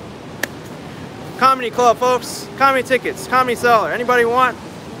 Comedy club, folks. Comedy tickets. Comedy cellar. Anybody want?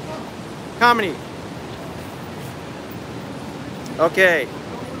 Comedy. Okay.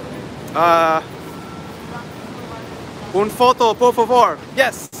 Un foto, por favor.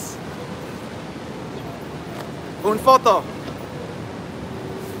 Yes. Un foto.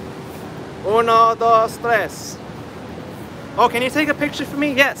 1, 2, 3. Oh, can you take a picture for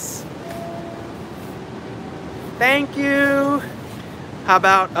me? Yes. Thank you. How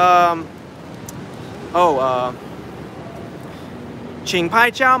about, 请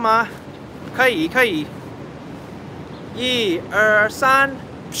拍照吗？可以，可以。1、2、3。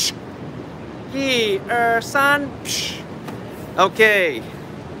1、2、3。Okay.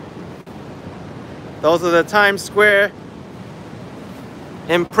 Those are the Times Square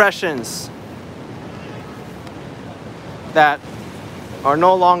impressions that are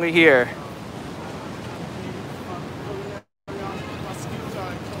no longer here.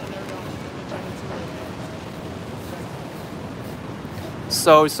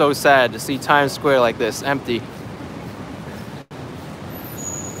 So sad to see Times Square like this, empty.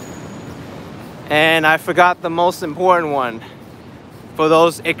 And I forgot the most important one. For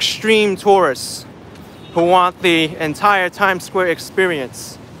those extreme tourists, who want the entire Times Square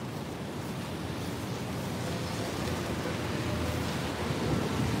experience.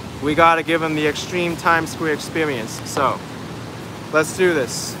 We gotta give them the extreme Times Square experience. So, let's do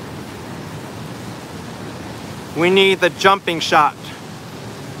this. We need the jumping shot.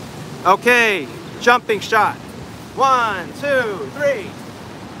 Okay, jumping shot. 1, 2, 3.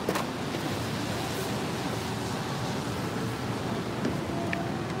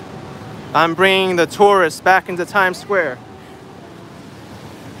 I'm bringing the tourists back into Times Square.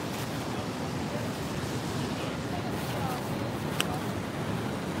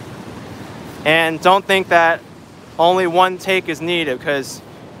 And don't think that only one take is needed, because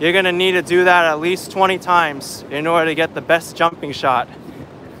you're gonna need to do that at least 20 times in order to get the best jumping shot.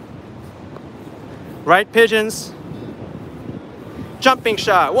 Right, pigeons? Jumping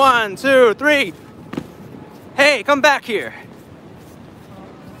shot. 1, 2, 3. Hey, come back here.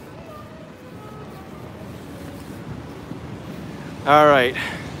 All right.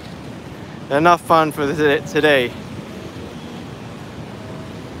 Enough fun for today.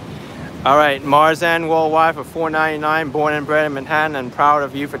 All right, Marzan Worldwide for $4.99, born and bred in Manhattan, and proud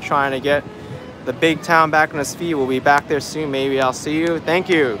of you for trying to get the big town back on its feet. We'll be back there soon. Maybe I'll see you. Thank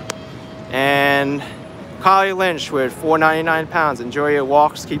you. And Collie Lynch with £4.99. Enjoy your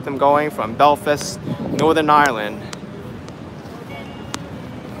walks. Keep them going from Belfast, Northern Ireland.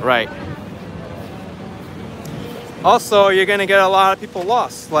 Right. Also, you're gonna get a lot of people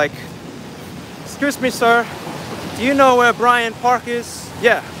lost. Like, excuse me, sir, do you know where Bryant Park is?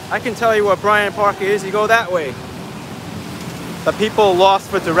 Yeah, I can tell you where Bryant Park is. You go that way. The people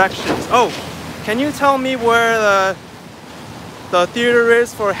lost for directions. Oh, can you tell me where the theater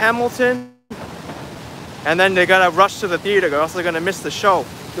is for Hamilton? And then they gotta rush to the theater, they're also gonna miss the show.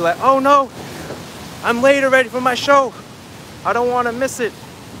 You're like, oh no, I'm late already for my show. I don't wanna miss it.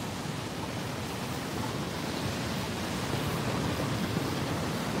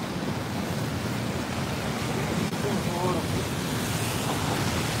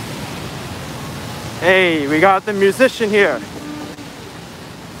 Hey, we got the musician here.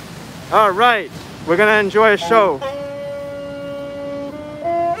 All right, we're gonna enjoy a show.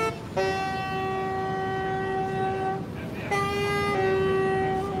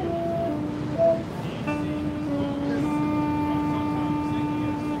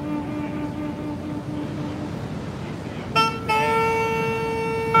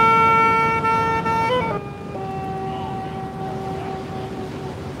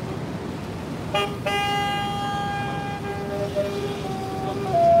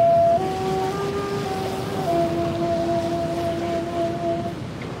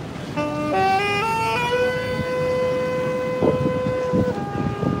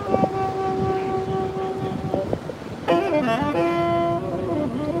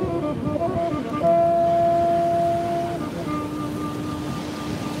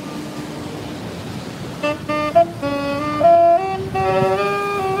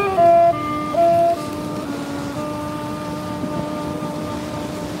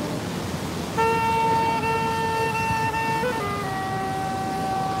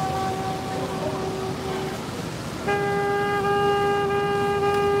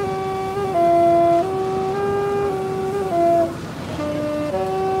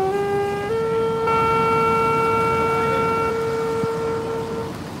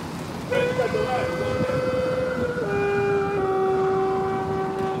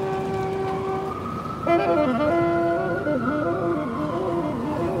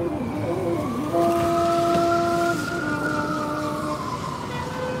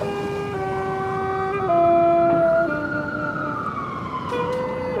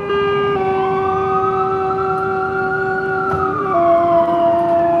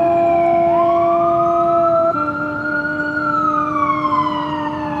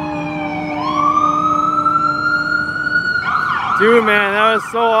 Dude, man, that was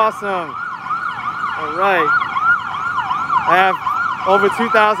so awesome. All right. I have over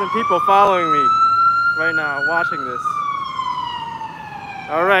 2,000 people following me right now, watching this.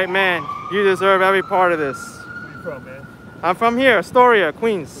 All right, man, you deserve every part of this. Where you from, man? I'm from here, Astoria,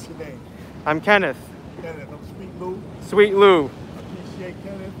 Queens. What's your name? I'm Kenneth. Kenneth, I'm Sweet Lou. Sweet Lou. Appreciate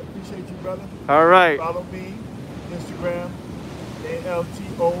Kenneth, appreciate you, brother. All right. Follow me, Instagram,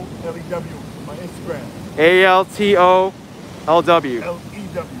 ALTOLEW, my Instagram. ALTOLW. LEW.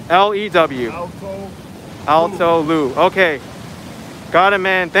 LEW. Alto Lou. Okay. Got it,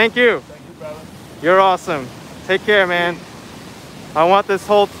 man. Thank you. Thank you, brother. You're awesome. Take care, man. I want this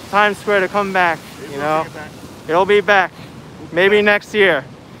whole Times Square to come back, you know? It'll be back. Maybe next year.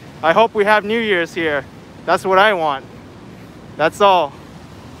 I hope we have New Year's here. That's what I want. That's all.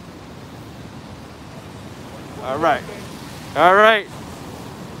 All right. All right.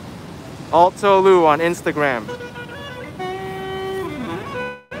 Alto Lou on Instagram.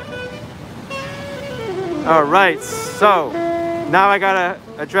 All right. So now I gotta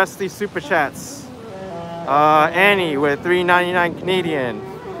address these super chats. Annie with $3.99 Canadian.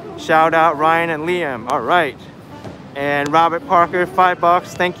 Shout out Ryan and Liam. All right. And Robert Parker, $5.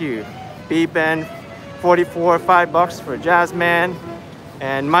 Thank you. B Ben 44, $5 for Jazzman.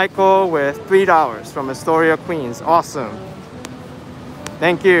 And Michael with $3 from Astoria, Queens. Awesome.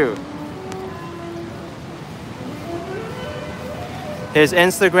 Thank you. His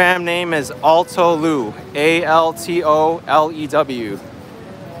Instagram name is Alto Lou, ALTOLEW.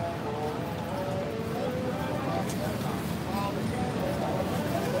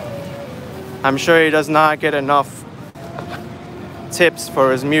 I'm sure he does not get enough tips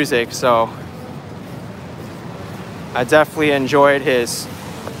for his music, so I definitely enjoyed his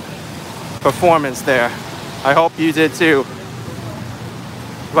performance there. I hope you did too.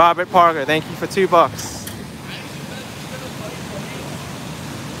 Robert Parker, thank you for $2.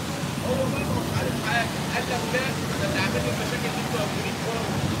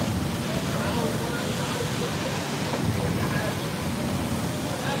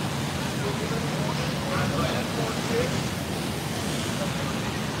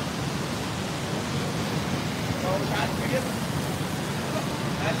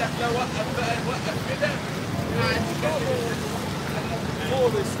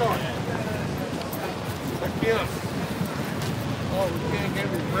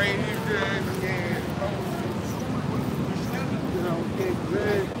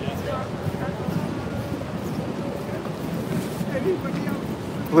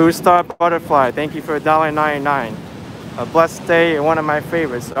 Blue Star Butterfly, thank you for $1.99. A blessed day and one of my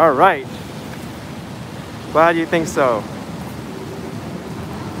favorites. All right. Glad you think so.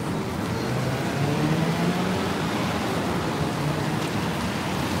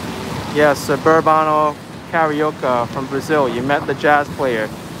 Yes, Suburbano Carioca from Brazil. You met the jazz player.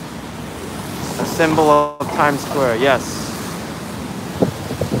 A symbol of Times Square, yes.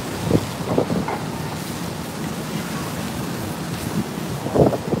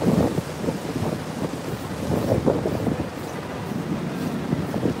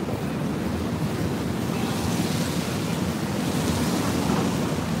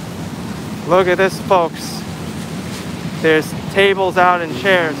 Look at this, folks. There's tables out and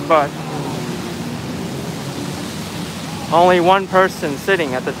chairs, but only one person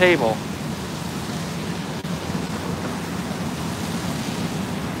sitting at the table.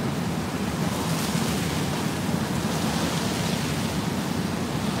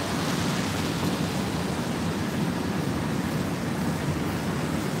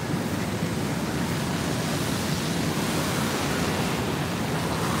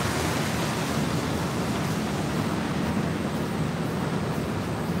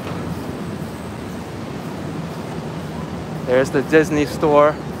 There's the Disney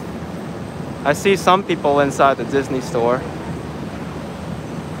store. I see some people inside the Disney store.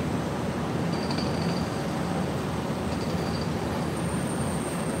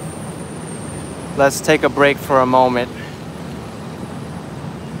 Let's take a break for a moment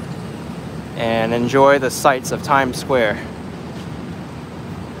and enjoy the sights of Times Square.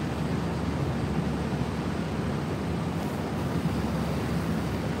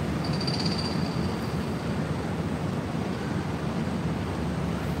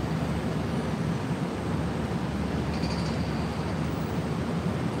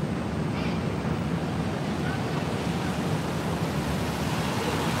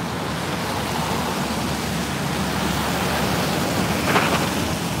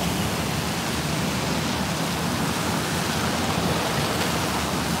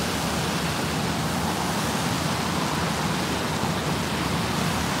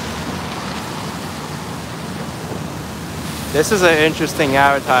 This is an interesting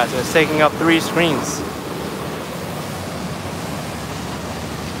advertiser. It's taking up 3 screens.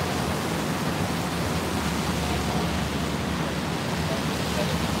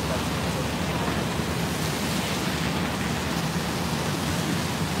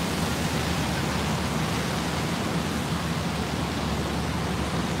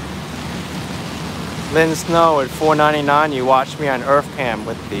 Lynn Snow at $4.99. You watched me on EarthCam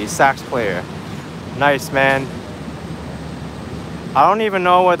with the sax player. Nice, man. I don't even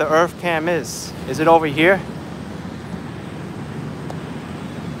know where the EarthCam is. Is it over here?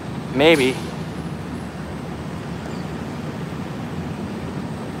 Maybe.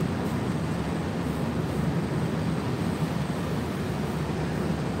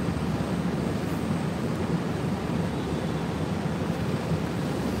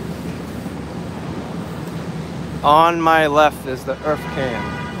 On my left is the Earth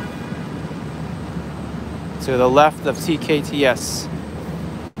Cam. To the left of TKTS.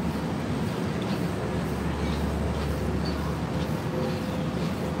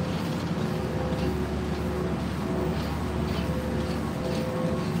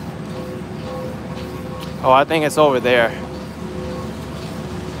 Oh, I think it's over there.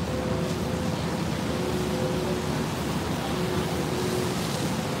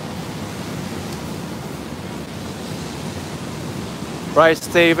 Bryce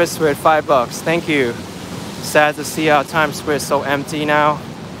Davis with $5. Thank you. Sad to see how Times Square is so empty now.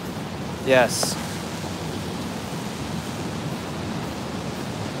 Yes.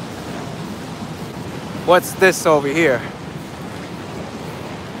 What's this over here?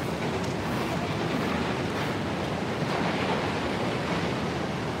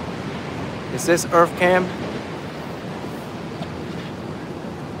 Is this Earth Cam?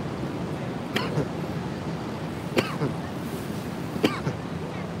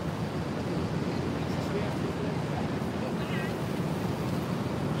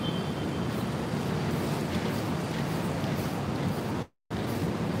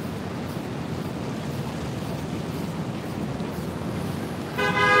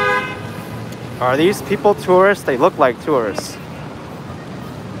 Are these people tourists? They look like tourists.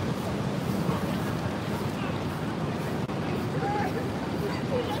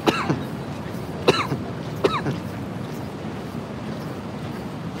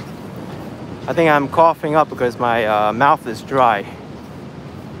 I think I'm coughing up because my mouth is dry.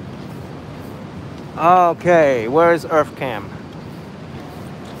 Okay, where's Earth Cam?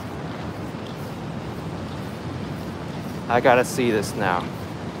 I gotta see this now.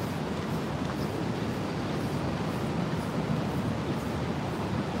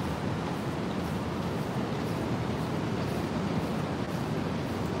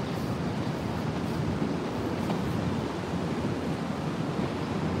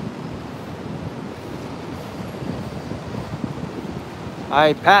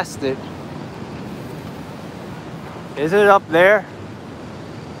 I passed it. Is it up there?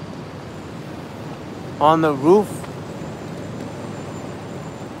 On the roof?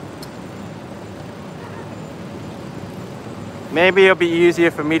 Maybe it'll be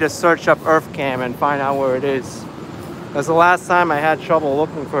easier for me to search up Earth Cam and find out where it is. Because the last time I had trouble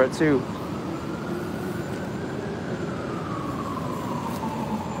looking for it too.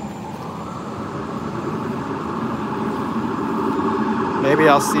 Maybe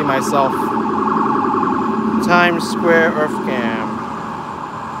I'll see myself. Times Square Earth Cam.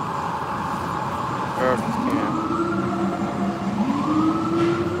 Earth Cam.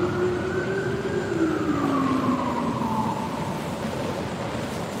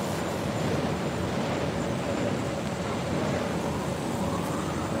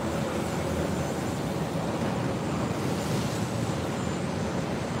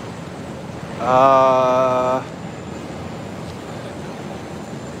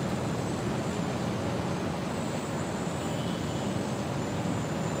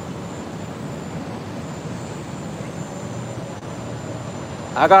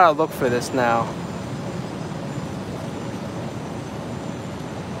 I gotta look for this now.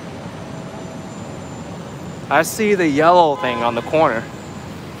 I see the yellow thing on the corner.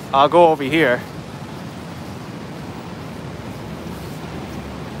 I'll go over here.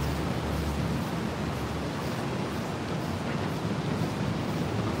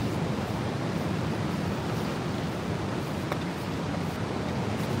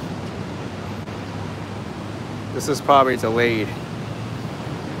 This is probably delayed.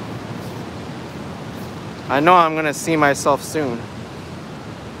 I know I'm gonna see myself soon.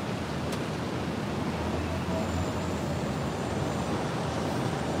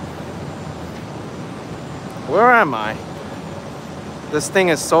 Where am I? This thing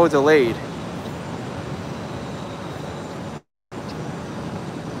is so delayed.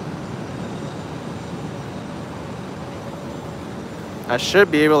 I should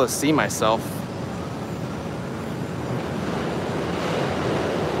be able to see myself.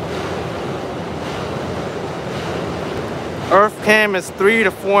 Earth Cam is 3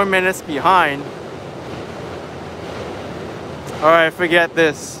 to 4 minutes behind. Alright, forget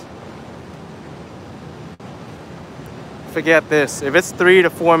this. Forget this. If it's 3 to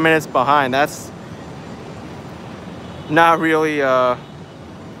 4 minutes behind, that's not really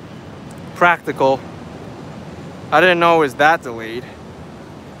practical. I didn't know it was that delayed.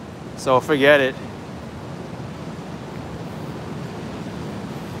 So forget it.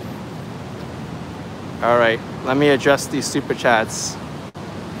 Alright, let me adjust these super chats.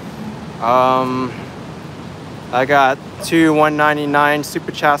 I got 2 $1.99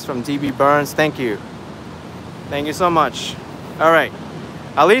 super chats from DB Burns. Thank you. Thank you so much. All right.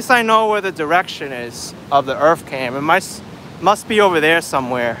 At least I know where the direction is of the earth cam. It must be over there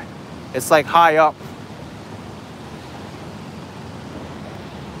somewhere. It's like high up.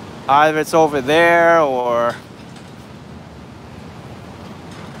 Either it's over there or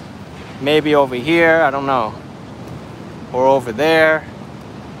maybe over here, I don't know. Or over there.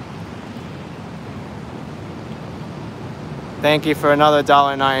 Thank you for another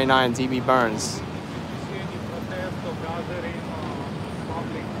 $1.99, DB Burns.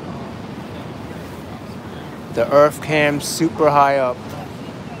 The earth cam's super high up.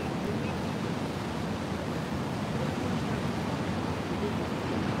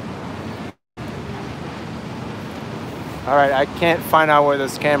 All right, I can't find out where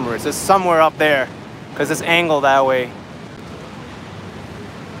this camera is. It's somewhere up there because it's angled that way.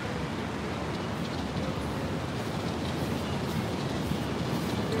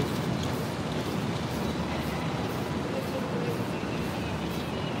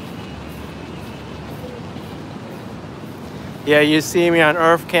 Yeah, you see me on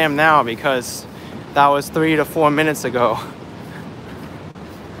earth cam now because that was 3 to 4 minutes ago.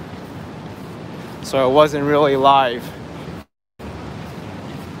 So it wasn't really live.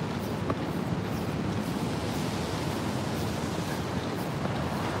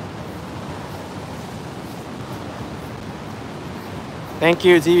 Thank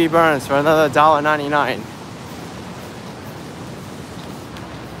you, DB Burns, for another $1.99.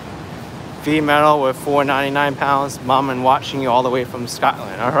 V Metal with 4.99 pounds. Mom and watching you all the way from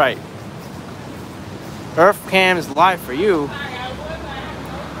Scotland. All right. Earth Cam is live for you.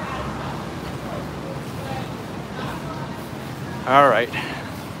 All right.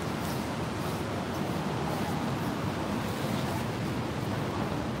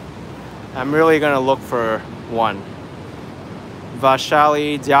 I'm really gonna look for one.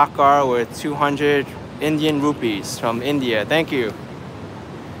 Vashali Dyakar with 200 Indian rupees from India. Thank you.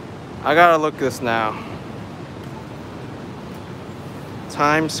 I gotta look this now.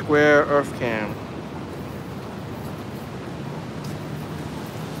 Times Square Earth Cam.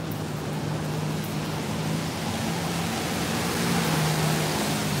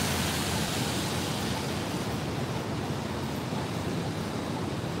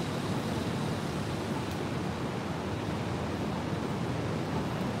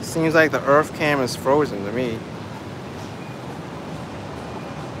 Seems like the earth cam is frozen to me.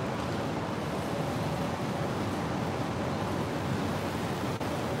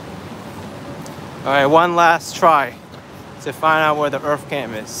 Alright, one last try to find out where the earth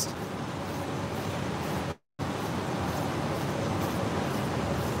cam is.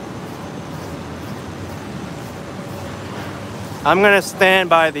 I'm gonna stand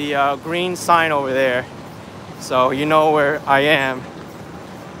by the green sign over there so you know where I am.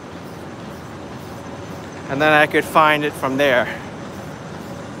 And then I could find it from there.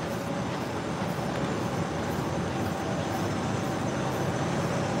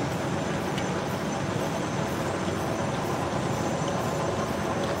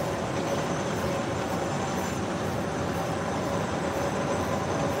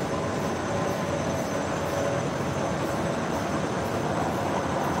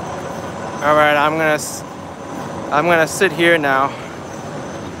 All right, I'm gonna sit here now,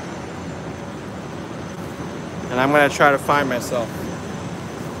 and I'm gonna try to find myself.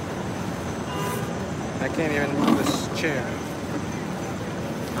 I can't even move this chair.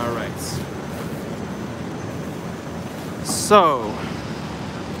 All right. So,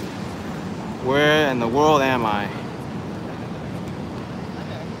 where in the world am I?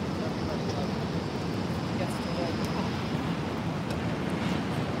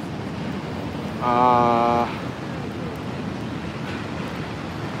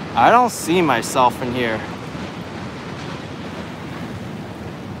 I don't see myself in here.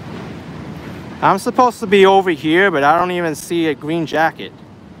 I'm supposed to be over here, but I don't even see a green jacket.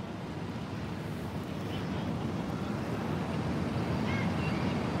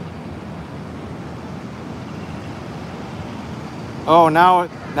 Oh, now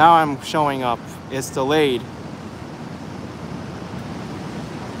I'm showing up. It's delayed.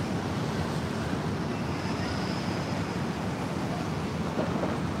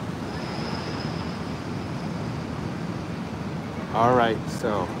 All right,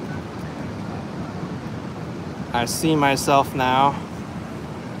 so I see myself now,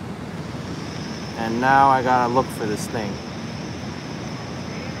 and now I gotta look for this thing.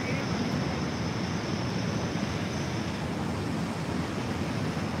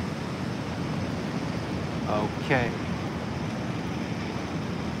 Okay.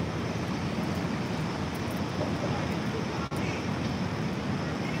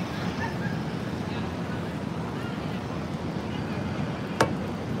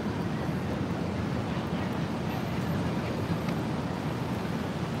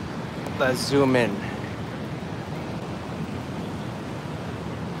 Let's zoom in.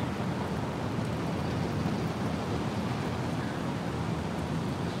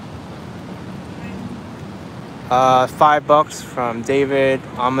 $5 from David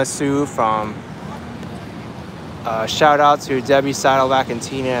Amasu from shout out to Debbie Saddleback and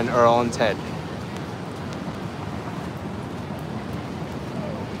Tina and Earl and Ted.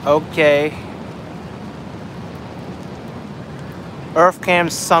 Okay. Earth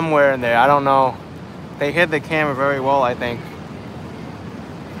cam's somewhere in there. I don't know. They hid the camera very well, I think.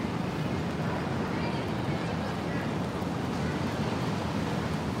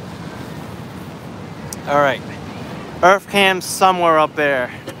 All right. Earth cam's somewhere up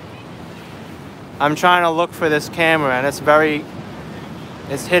there. I'm trying to look for this camera and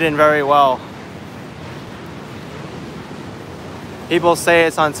it's hidden very well. People say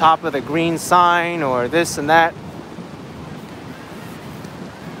it's on top of the green sign or this and that.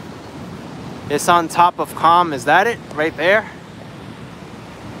 It's on top of comm. Is that it? Right there?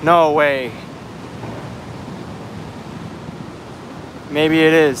 No way. Maybe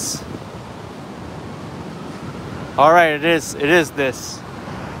it is. All right, it is this.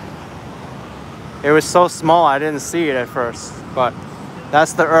 It was so small I didn't see it at first, but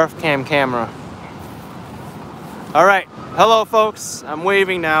that's the Earth Cam camera. All right, hello folks, I'm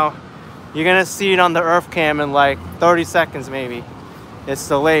waving now. You're gonna see it on the Earth Cam in like 30 seconds maybe. It's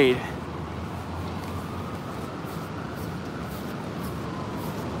delayed.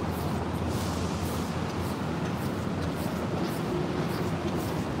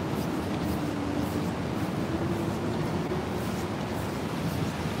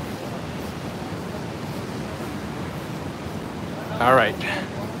 All right.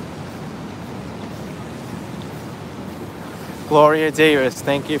 Gloria Davis,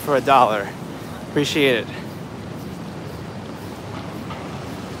 thank you for $1. Appreciate it.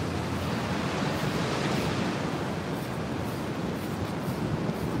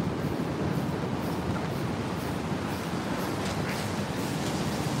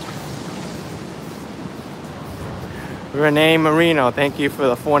 Renee Marino, thank you for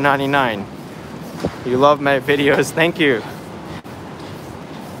the $4.99. You love my videos, thank you.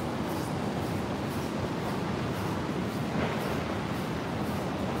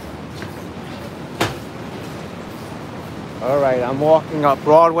 All right, I'm walking up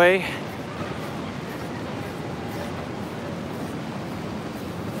Broadway.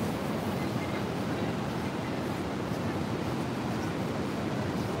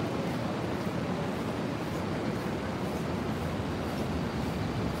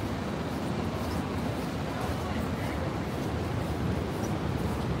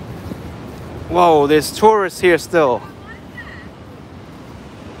 Whoa, there's tourists here still.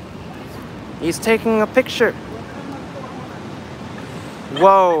 He's taking a picture.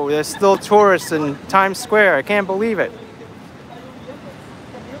 Whoa, there's still tourists in Times Square. I can't believe it.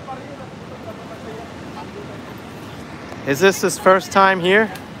 Is this his first time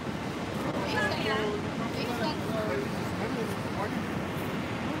here?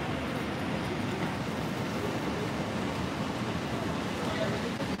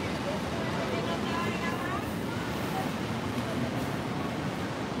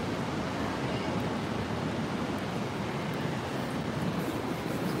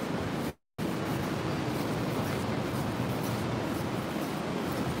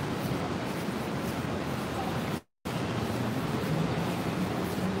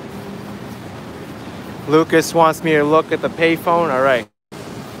 Lucas wants me to look at the payphone. All right,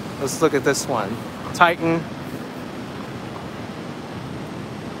 let's look at this one. Titan.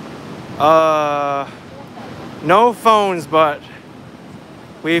 No phones, but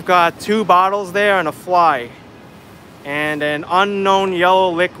we've got 2 bottles there and a fly. And an unknown yellow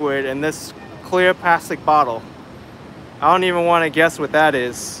liquid in this clear plastic bottle. I don't even want to guess what that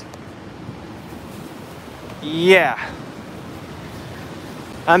is. Yeah.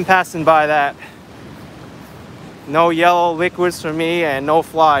 I'm passing by that. No yellow liquids for me and no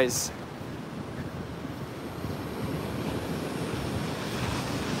flies.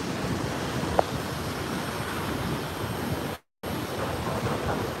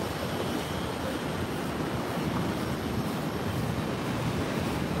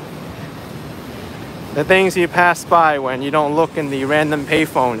 The things you pass by when you don't look in the random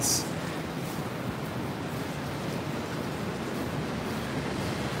payphones.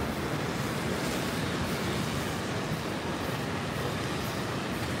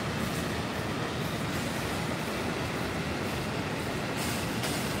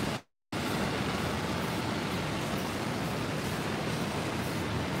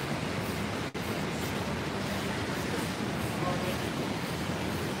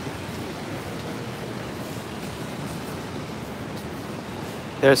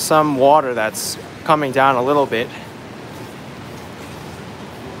 There's some water that's coming down a little bit.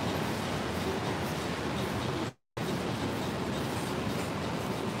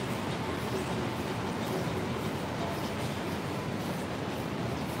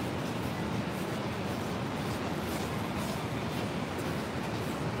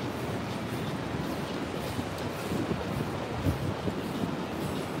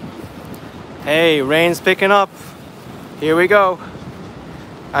 Hey, rain's picking up. Here we go.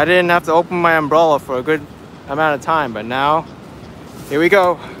 I didn't have to open my umbrella for a good amount of time, but now, here we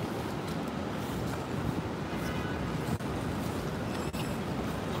go.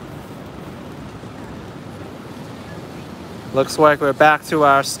 Looks like we're back to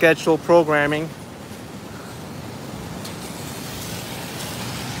our scheduled programming.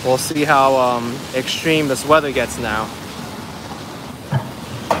 We'll see how extreme this weather gets now.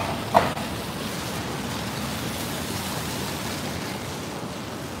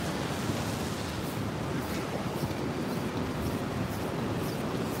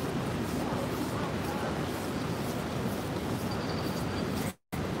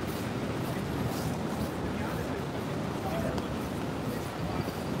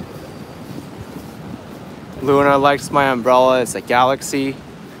 Luna likes my umbrella. It's a Galaxy.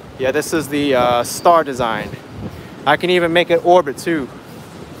 Yeah, this is the star design. I can even make it orbit too.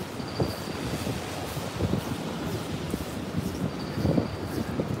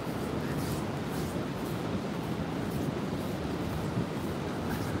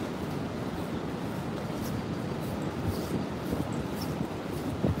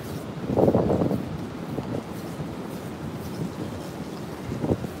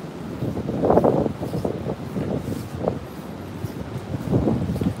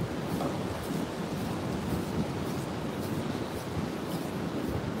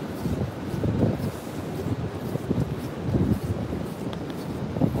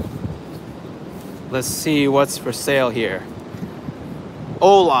 Let's see what's for sale here.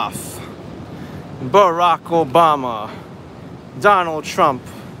 Olaf, Barack Obama, Donald Trump,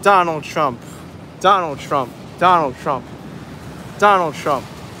 Donald Trump, Donald Trump, Donald Trump, Donald Trump,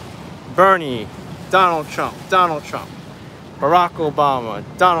 Bernie, Donald Trump, Donald Trump, Barack Obama,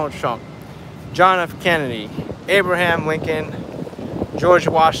 Donald Trump, John F. Kennedy, Abraham Lincoln, George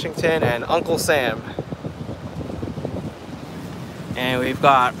Washington, and Uncle Sam. And we've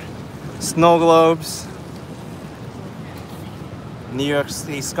got snow globes, New York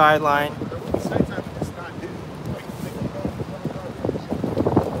City skyline.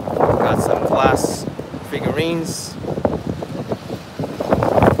 Got some glass figurines.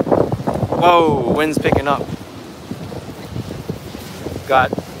 Whoa, wind's picking up.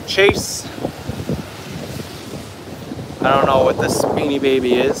 Got Chase. I don't know what this Beanie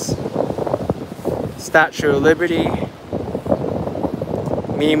Baby is. Statue of Liberty.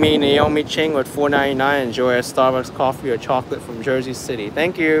 Mimi Naomi Ching with $4.99. Enjoy a Starbucks coffee or chocolate from Jersey City.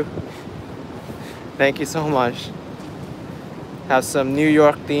 Thank you. Thank you so much. Have some New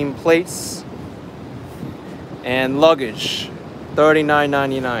York themed plates and luggage.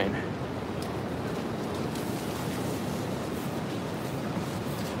 $39.99.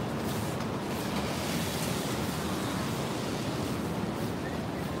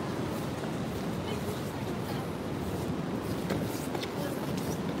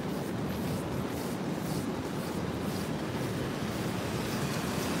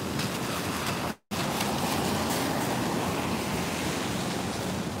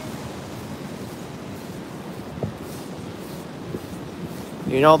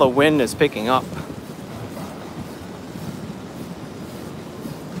 You know the wind is picking up.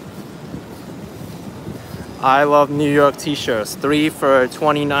 I love New York t-shirts. 3 for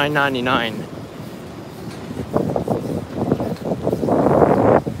 $29.99.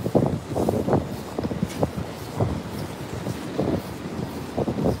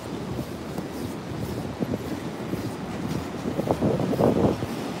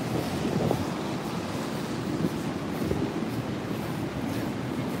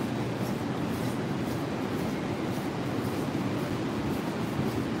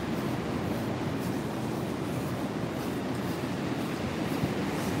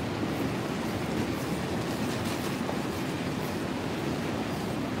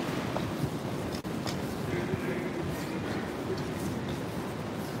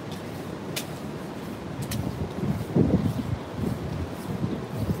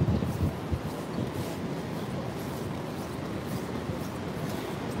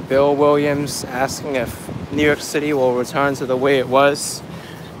 Bill Williams asking if New York City will return to the way it was.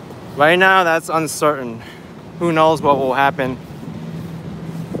 Right now, that's uncertain. Who knows what will happen.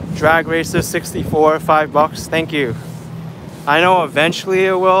 Drag Racer 64, $5. Thank you. I know eventually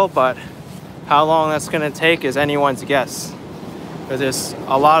it will, but how long that's gonna take is anyone's guess. Because there's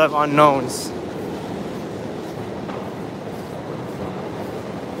a lot of unknowns.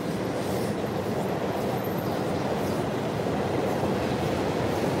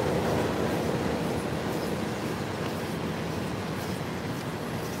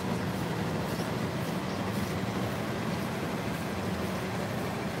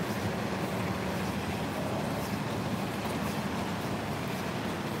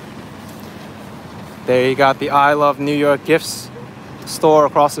 There you got the I Love New York gifts store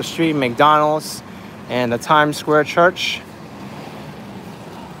across the street, McDonald's, and the Times Square Church.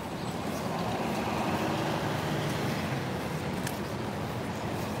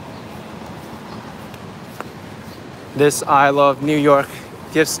 This I Love New York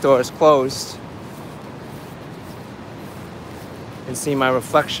gift store is closed. You can see my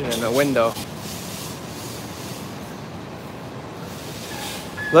reflection in the window.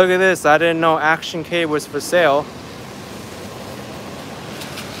 Look at this, I didn't know Action K was for sale.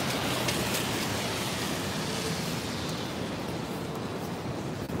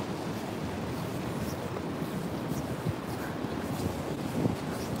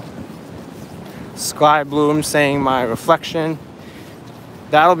 Sky Bloom saying my reflection.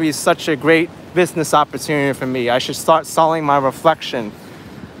 That'll be such a great business opportunity for me. I should start selling my reflection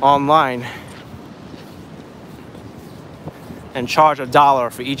online and charge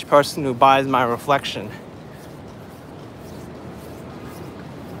 $1 for each person who buys my reflection.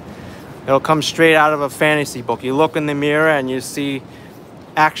 It'll come straight out of a fantasy book. You look in the mirror and you see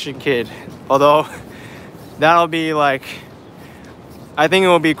Action Kid. Although that'll be like, I think it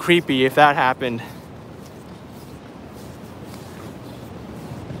will be creepy if that happened.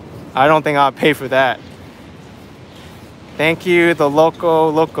 I don't think I'll pay for that. Thank you, the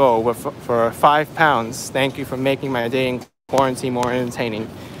Loco, for £5. Thank you for making my day in quarantine more entertaining.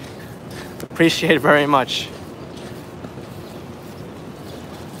 Appreciate it very much.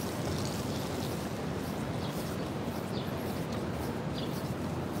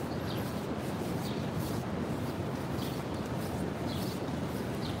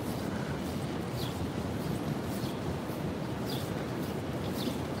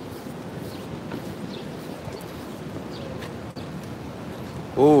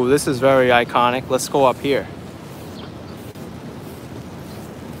 Ooh, this is very iconic. Let's go up here.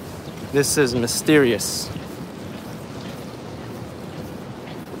 This is mysterious.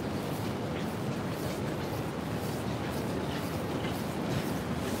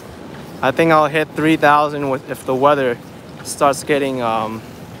 I think I'll hit 3,000 if the weather starts getting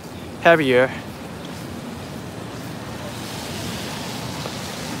heavier.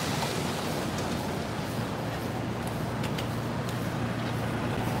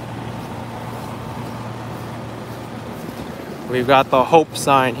 We've got the Hope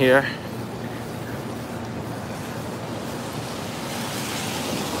sign here.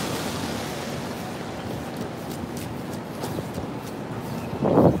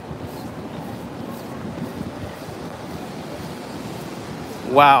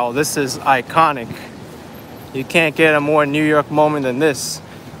 Wow, this is iconic. You can't get a more New York moment than this.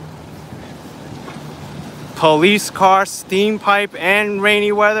 Police car, steam pipe, and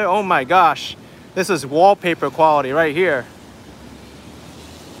rainy weather. Oh my gosh. This is wallpaper quality right here.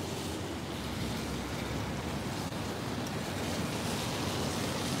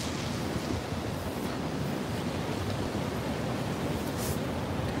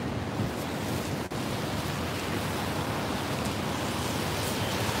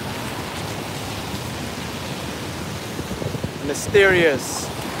 Mysterious.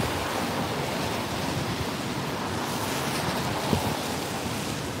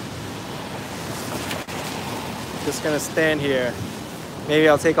 Just gonna stand here. Maybe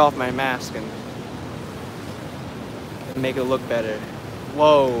I'll take off my mask and make it look better.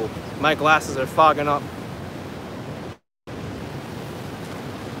 Whoa, my glasses are fogging up.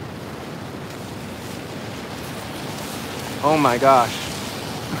 Oh my gosh.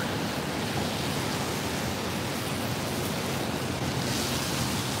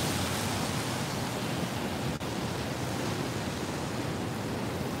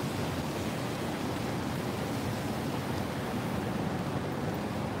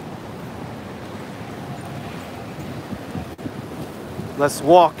 Let's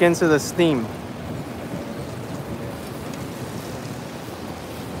walk into the steam.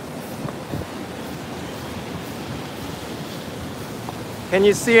 Can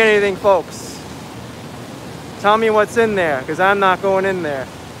you see anything, folks? Tell me what's in there, because I'm not going in there.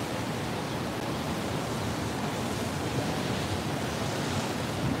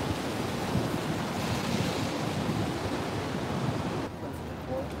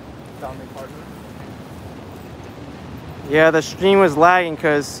 founding partner. Yeah, the stream was lagging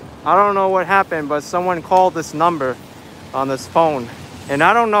because I don't know what happened, but someone called this number on this phone. And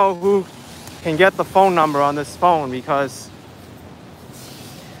I don't know who can get the phone number on this phone because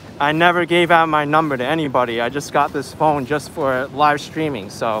I never gave out my number to anybody. I just got this phone just for live streaming,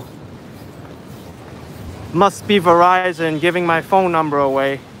 so must be Verizon giving my phone number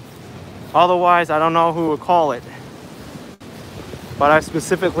away. Otherwise, I don't know who would call it. But I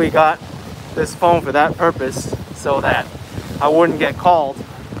specifically got this phone for that purpose so that I wouldn't get called.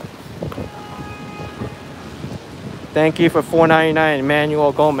 Thank you for $4.99,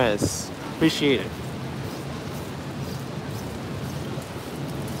 Emmanuel Gomez. Appreciate it.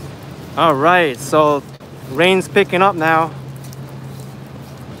 All right, so rain's picking up now.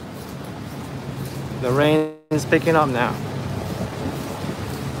 The rain is picking up now.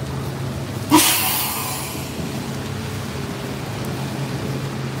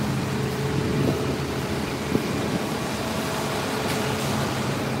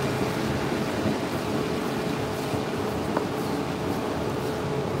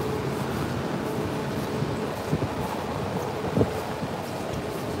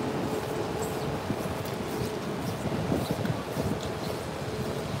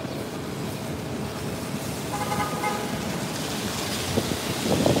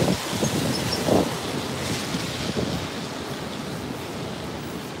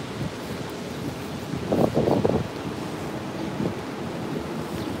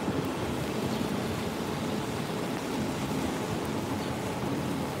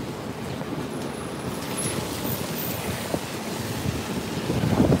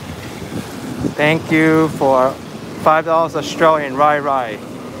 Thank you for $5 Australian, Rai.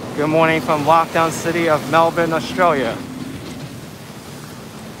 Good morning from lockdown city of Melbourne, Australia.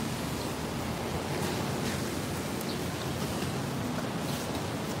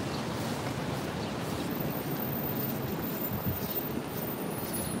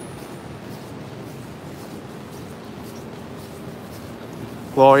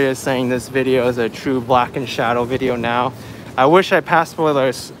 Gloria is saying this video is a true black and shadow video now. I wish I passed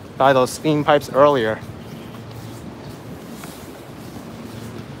by those steam pipes earlier.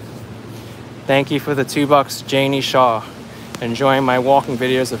 Thank you for the $2, Janie Shaw. Enjoying my walking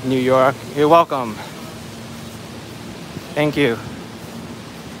videos of New York. You're welcome. Thank you.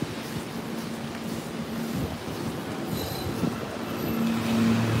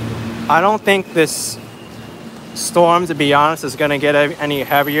 I don't think this storm, to be honest, is gonna get any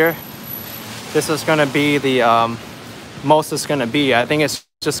heavier. This is gonna be the most it's gonna be. I think it's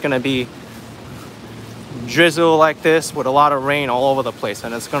just gonna be drizzle like this with a lot of rain all over the place,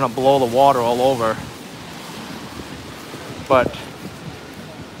 and it's gonna blow the water all over. But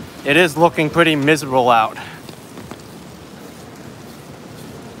it is looking pretty miserable out.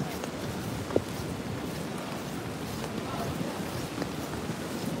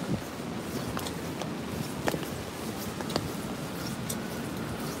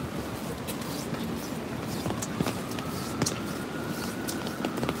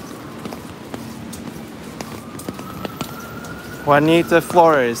 Juanita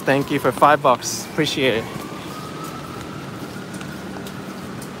Flores, thank you for $5. Appreciate it.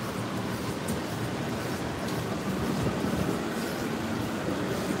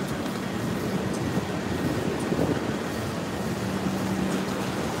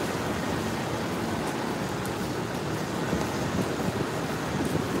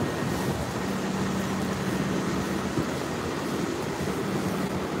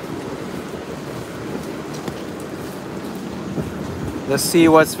 Let's see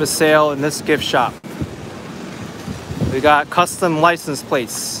what's for sale in this gift shop. We got custom license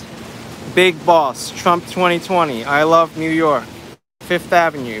plates. Big Boss, Trump 2020, I love New York, 5th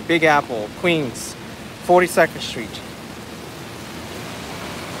Avenue, Big Apple, Queens, 42nd Street.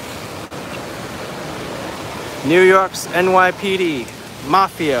 New York's NYPD,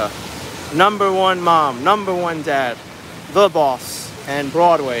 Mafia, #1 mom, #1 dad, The Boss, and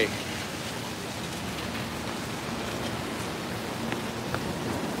Broadway.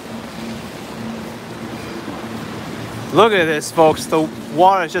 Look at this, folks. The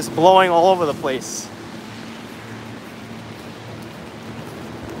water is just blowing all over the place.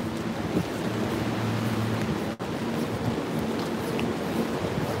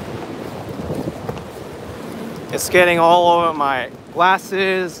 It's getting all over my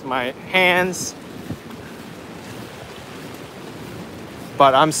glasses, my hands.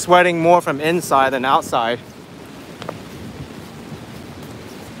 But I'm sweating more from inside than outside.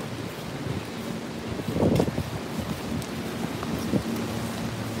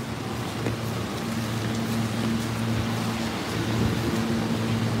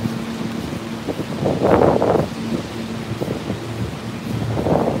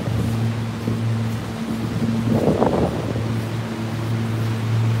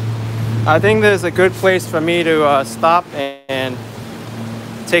 I think there's a good place for me to stop and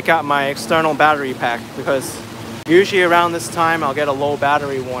take out my external battery pack, because usually around this time I'll get a low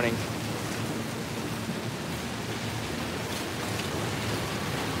battery warning.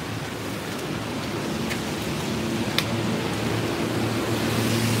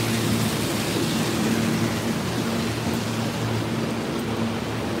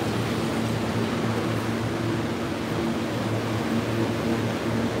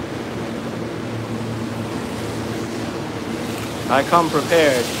 I come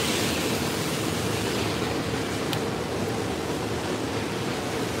prepared.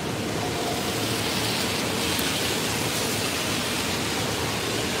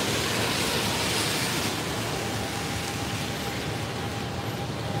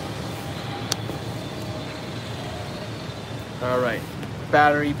 All right,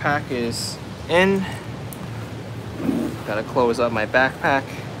 battery pack is in. Gotta close up my backpack.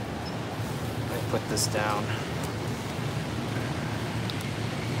 Let me put this down.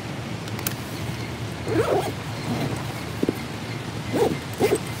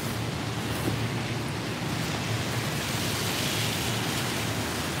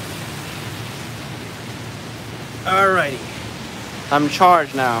 Alrighty, I'm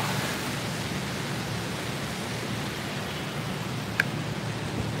charged now.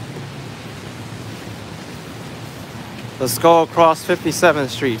 Let's go across 57th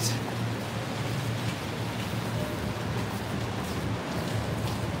Street.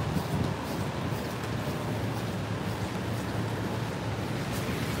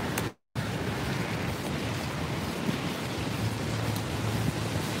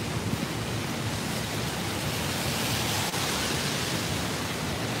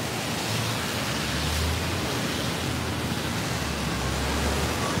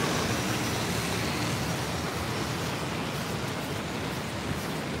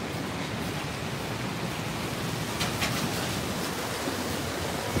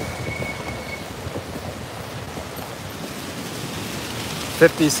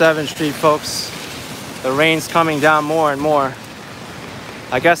 "57th Street, folks. The rain's coming down more and more.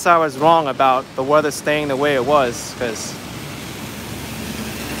 I guess I was wrong about the weather staying the way it was, because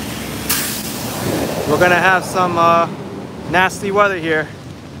we're gonna have some nasty weather here.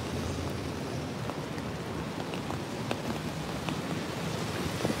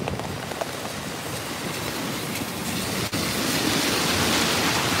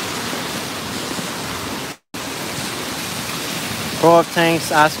 Pro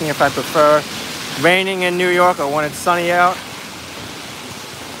Tanks asking if I prefer raining in New York or when it's sunny out.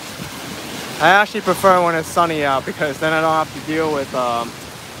 I actually prefer when it's sunny out, because then I don't have to deal with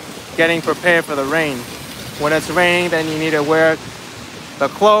getting prepared for the rain. When it's raining, then you need to wear the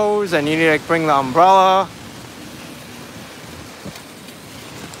clothes and you need to bring the umbrella.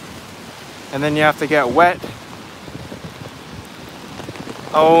 And then you have to get wet.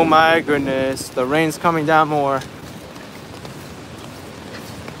 Oh my goodness, the rain's coming down more.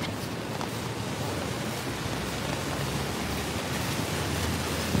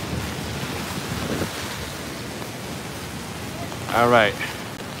 All right,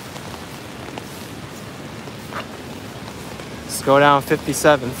 let's go down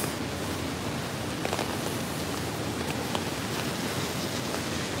 57th.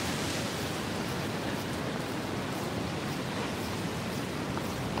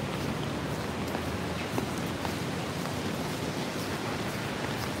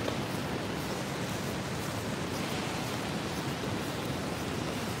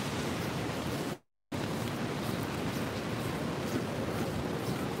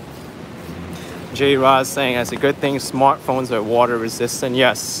 J. Roz saying it's a good thing smartphones are water resistant.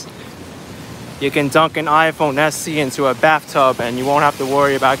 Yes, you can dunk an iPhone SE into a bathtub and you won't have to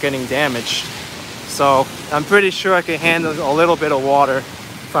worry about getting damaged. So I'm pretty sure I can handle a little bit of water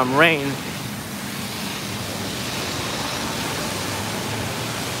from rain.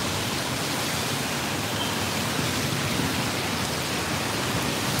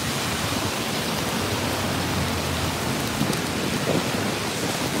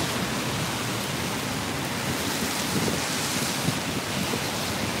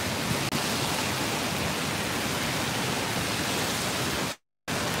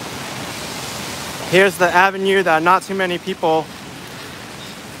 Here's the avenue that not too many people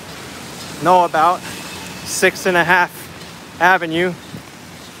know about, 6.5 Avenue.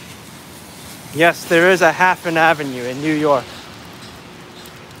 Yes, there is a half an avenue in New York.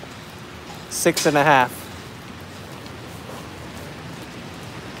 6.5.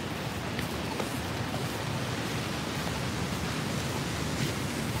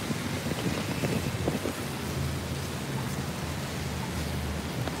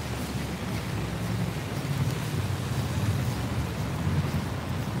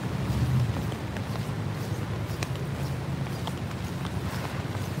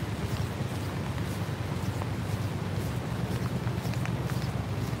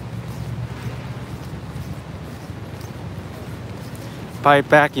 Fight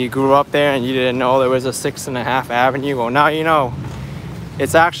back, you grew up there and you didn't know there was a 6.5 Avenue. Well, now you know.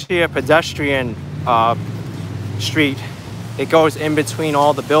 It's actually a pedestrian street. It goes in between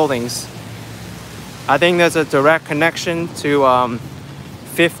all the buildings. I think there's a direct connection to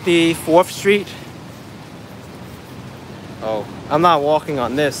 54th Street. Oh, I'm not walking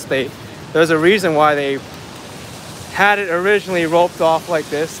on this. There's a reason why they had it originally roped off like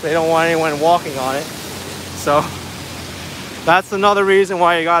this. They don't want anyone walking on it. So that's another reason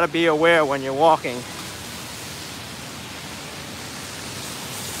why you gotta be aware when you're walking.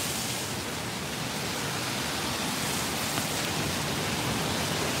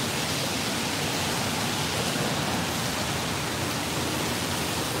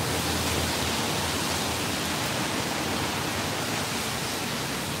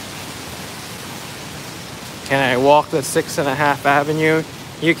 Can I walk the 6.5 Avenue?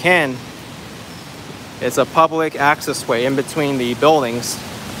 You can. It's a public access way in between the buildings.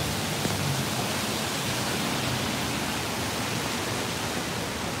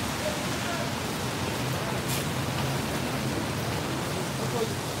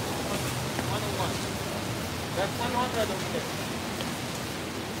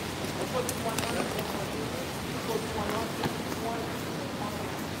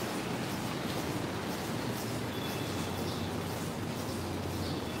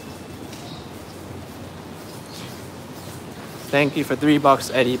 Thank you for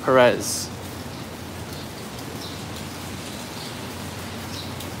 $3, Eddie Perez.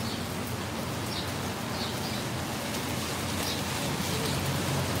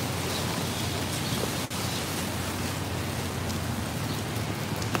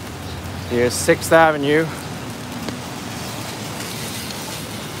 Here's 6th Avenue.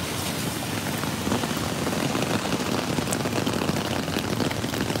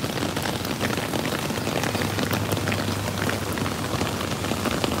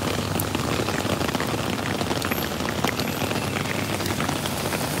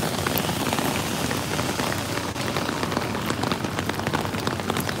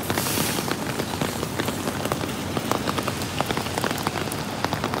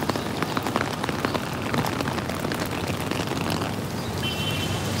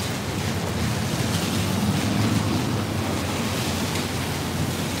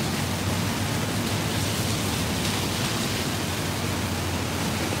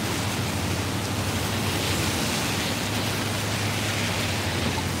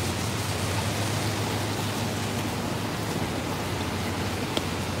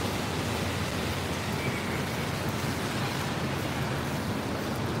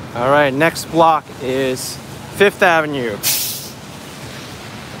 All right, next block is 5th Avenue.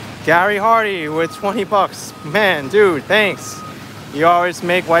 Gary Hardy with $20. Man, dude, thanks. You always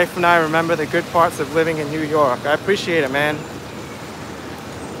make wife and I remember the good parts of living in New York. I appreciate it, man.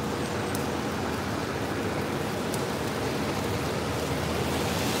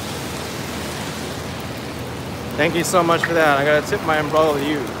 Thank you so much for that. I gotta tip my umbrella to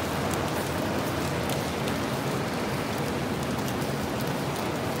you.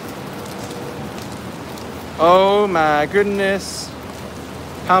 Oh my goodness.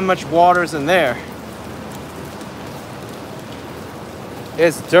 How much water's in there?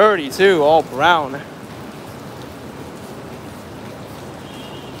 It's dirty too, all brown.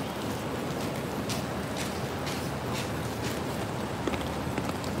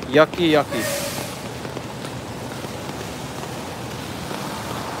 Yucky, yucky.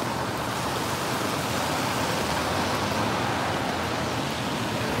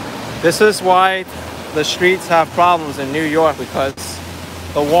 This is why the streets have problems in New York, because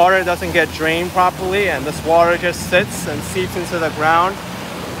the water doesn't get drained properly and this water just sits and seeps into the ground,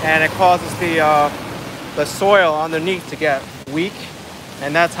 and it causes the soil underneath to get weak,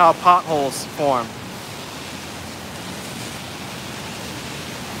 and that's how potholes form.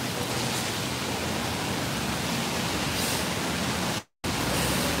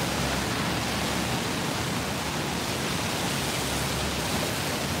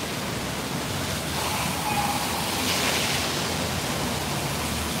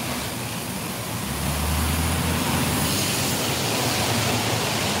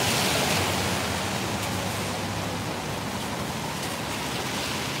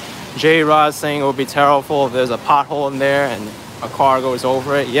 J. Rod saying it would be terrible if there's a pothole in there and a car goes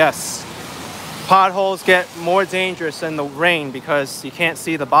over it. Yes, potholes get more dangerous in the rain because you can't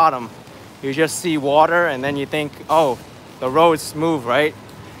see the bottom. You just see water and then you think, oh, the road's smooth, right?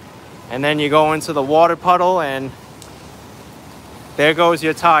 And then you go into the water puddle and there goes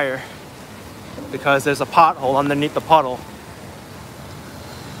your tire because there's a pothole underneath the puddle.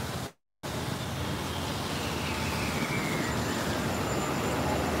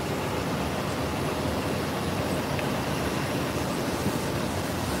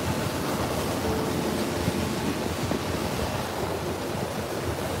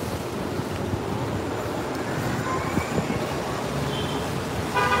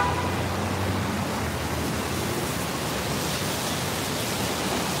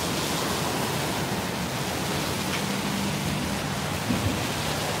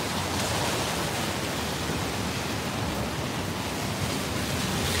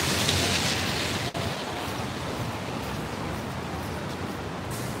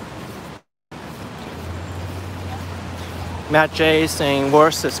 Matt J saying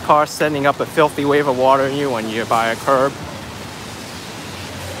worse is cars sending up a filthy wave of water in you when you're by a curb.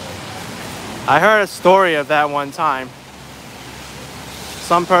 I heard a story of that one time.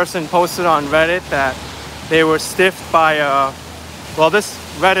 Some person posted on Reddit that they were stiffed by well, this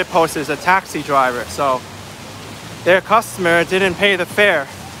Reddit post is a taxi driver, so their customer didn't pay the fare.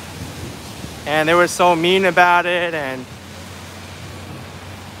 And they were so mean about it, and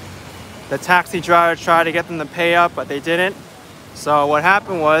the taxi driver tried to get them to pay up, but they didn't. So what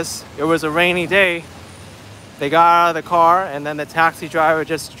happened was, it was a rainy day. They got out of the car, and then the taxi driver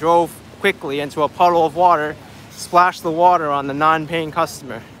just drove quickly into a puddle of water, splashed the water on the non-paying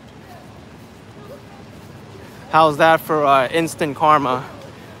customer. How's that for instant karma?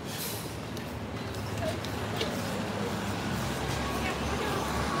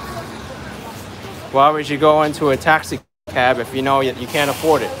 Why would you go into a taxi cab if you know you can't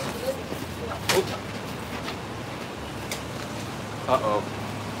afford it? Uh-oh.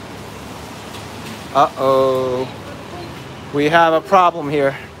 Uh-oh. We have a problem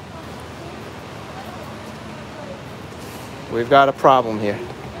here. We've got a problem here.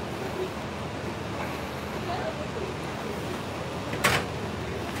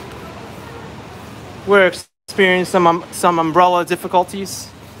 We're experiencing some umbrella difficulties.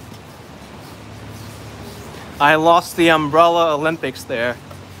 I lost the umbrella Olympics there.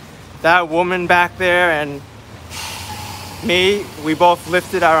 That woman back there and me, we both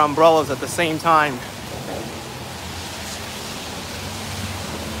lifted our umbrellas at the same time.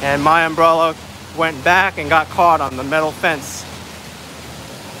 And my umbrella went back and got caught on the metal fence.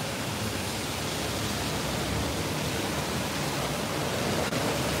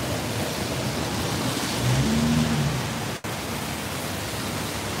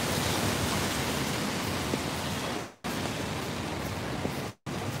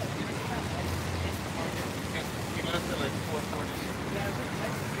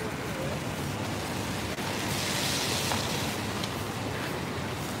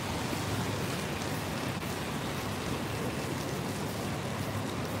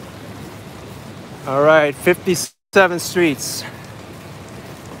 All right, 57 streets.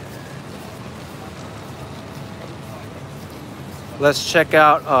 Let's check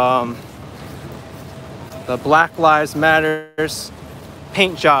out the Black Lives Matters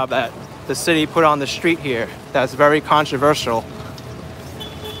paint job that the city put on the street here. That's very controversial.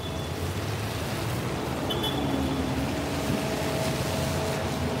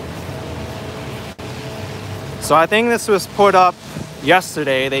 So I think this was put up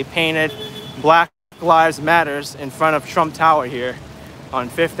yesterday. They painted Black Lives Matters in front of Trump Tower here on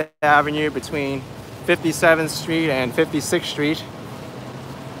 5th Avenue between 57th Street and 56th Street.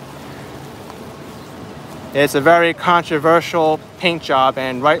 It's a very controversial paint job,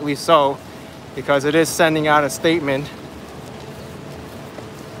 and rightly so, because it is sending out a statement.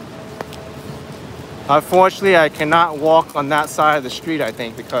 Unfortunately, I cannot walk on that side of the street, I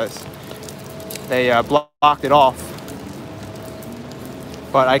think, because they blocked it off.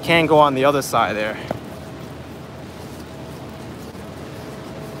 But I can go on the other side there.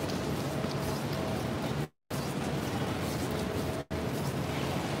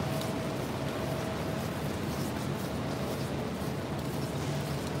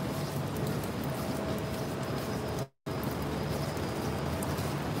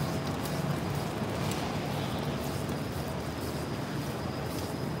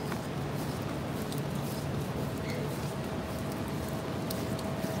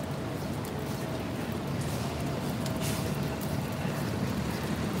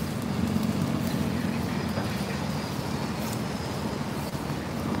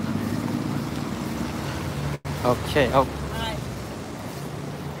 Okay, oh.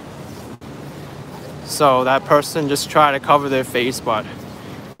 So that person just tried to cover their face, but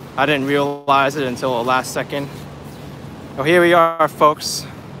I didn't realize it until the last second. So here we are, folks.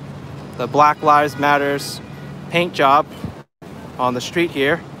 The Black Lives Matters paint job on the street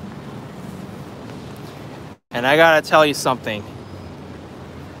here. And I gotta tell you something.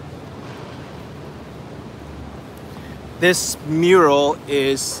 This mural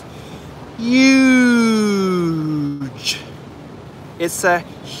is huge. It's a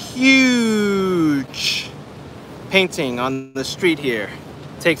huge painting on the street here.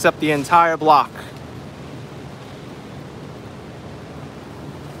 Takes up the entire block.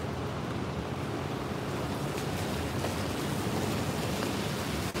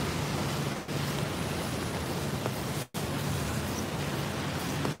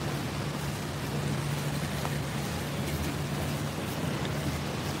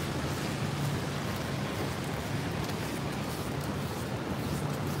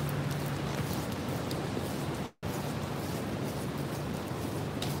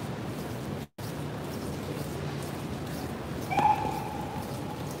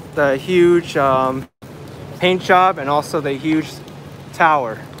 the huge paint job and also the huge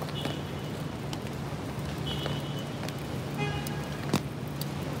tower.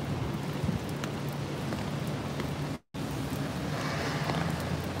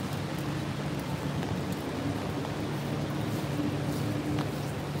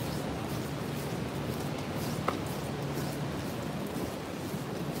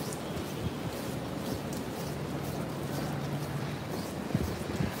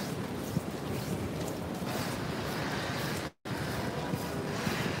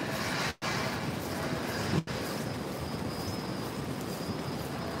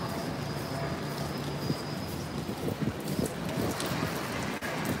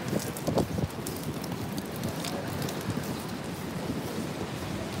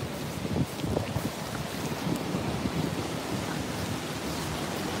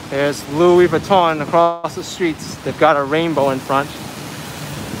 There's Louis Vuitton across the streets. They've got a rainbow in front.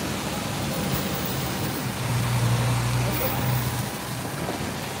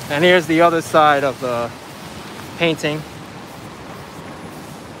 And here's the other side of the painting.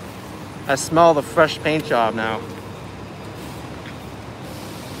 I smell the fresh paint job now.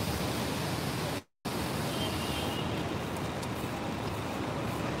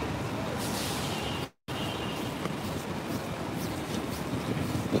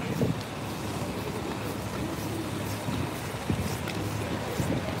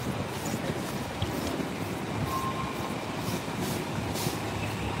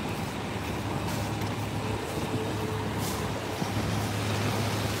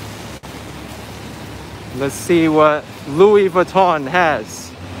 Let's see what Louis Vuitton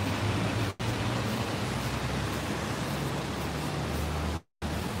has.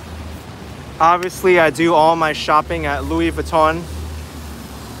 Obviously, I do all my shopping at Louis Vuitton.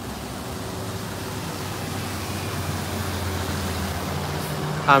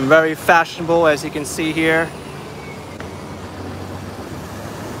 I'm very fashionable, as you can see here.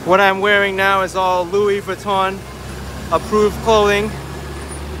 What I'm wearing now is all Louis Vuitton approved clothing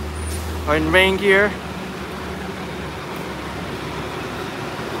in rain gear.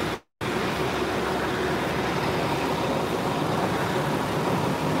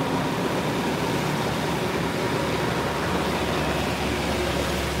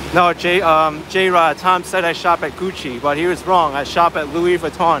 No, J-Rod, Tom said I shop at Gucci, but he was wrong. I shop at Louis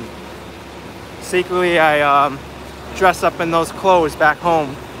Vuitton. Secretly, I dress up in those clothes back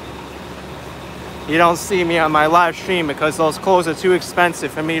home. You don't see me on my live stream because those clothes are too expensive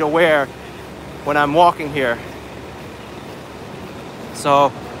for me to wear when I'm walking here.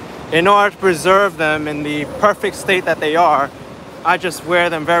 So, in order to preserve them in the perfect state that they are, I just wear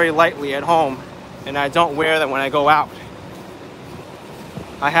them very lightly at home, and I don't wear them when I go out.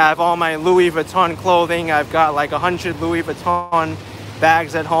 I have all my Louis Vuitton clothing. I've got like 100 Louis Vuitton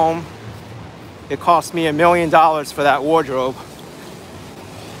bags at home. It cost me $1 million for that wardrobe.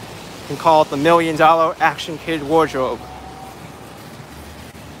 You can call it the $1 million Action Kid wardrobe.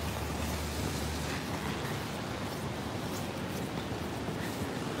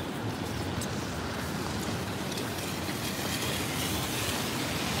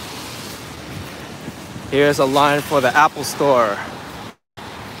 Here's a line for the Apple Store.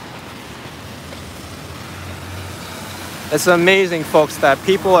 It's amazing, folks, that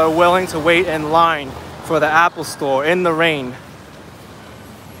people are willing to wait in line for the Apple Store in the rain.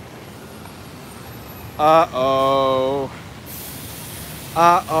 Uh-oh.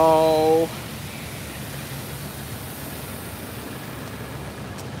 Uh-oh.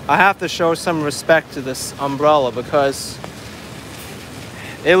 I have to show some respect to this umbrella because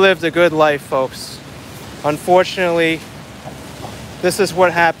it lived a good life, folks. Unfortunately, this is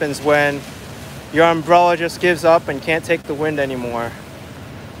what happens when your umbrella just gives up and can't take the wind anymore.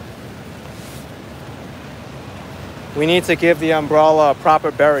 We need to give the umbrella a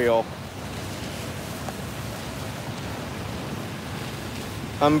proper burial.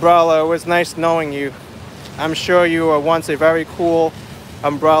 Umbrella, it was nice knowing you. I'm sure you were once a very cool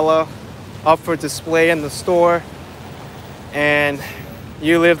umbrella up for display in the store, and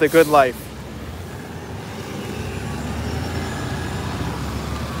you lived a good life.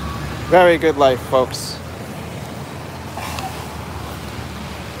 Very good life, folks.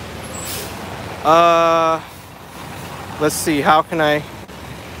 Let's see, how can I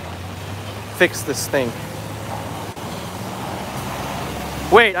fix this thing?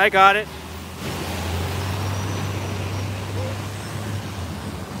 Wait, I got it.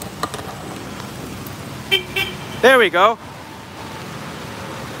 There we go.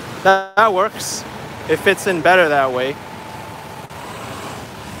 That works. It fits in better that way.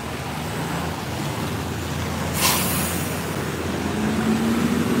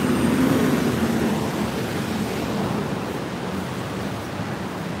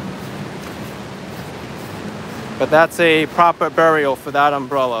 But that's a proper burial for that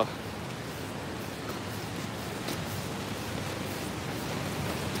umbrella.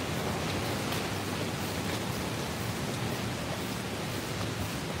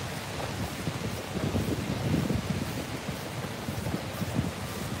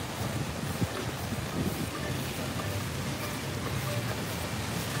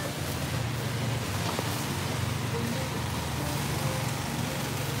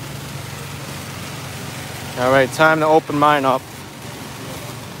 All right, time to open mine up.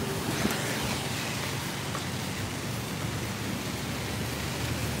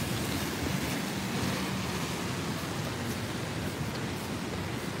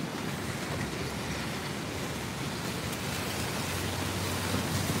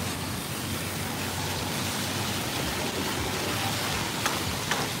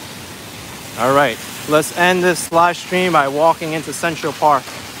 All right, let's end this live stream by walking into Central Park.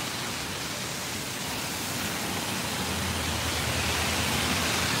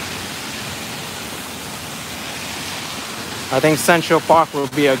 I think Central Park will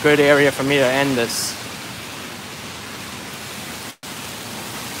be a good area for me to end this.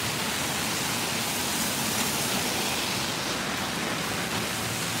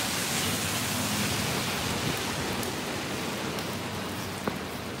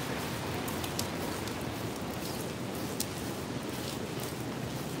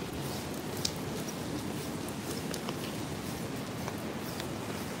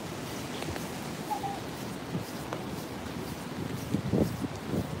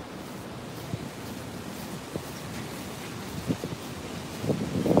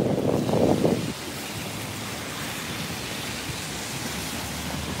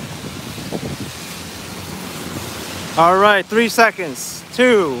 All right, 3 seconds.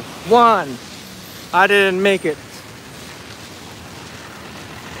 2, 1. I didn't make it.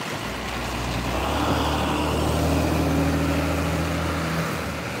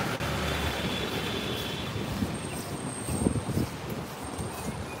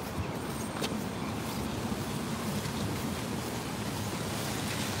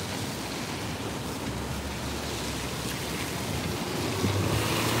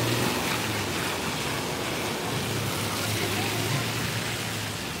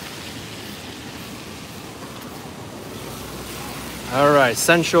 All right,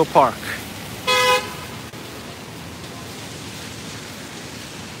 Central Park.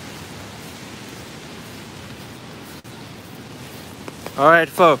 All right,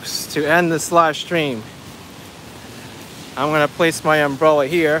 folks, to end this live stream, I'm gonna place my umbrella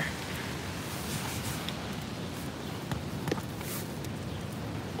here.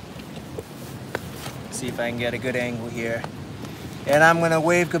 See if I can get a good angle here. And I'm gonna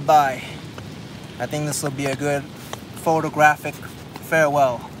wave goodbye. I think this will be a good photographic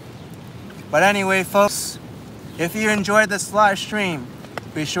farewell. But anyway, folks, if you enjoyed this live stream,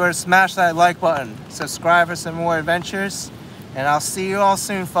 be sure to smash that like button, subscribe for some more adventures, and I'll see you all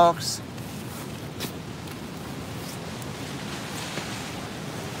soon, folks.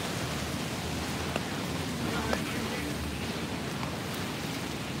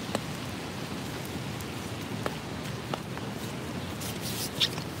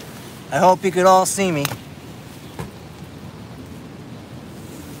 I hope you could all see me.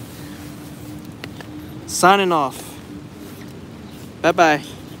 Signing off. Bye-bye.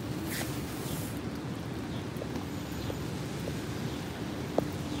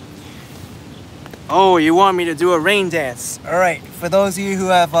 Oh, you want me to do a rain dance? All right, for those of you who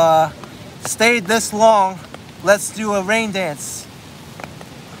have stayed this long, let's do a rain dance.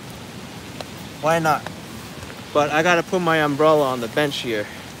 Why not? But I gotta put my umbrella on the bench here.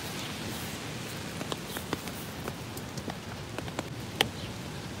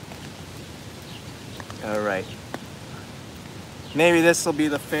 All right. Maybe this will be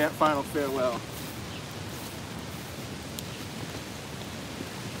the final farewell.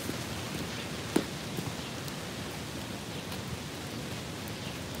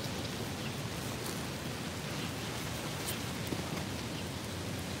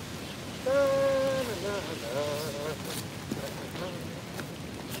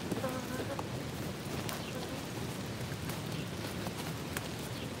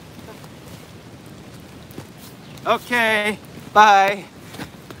 Okay, bye.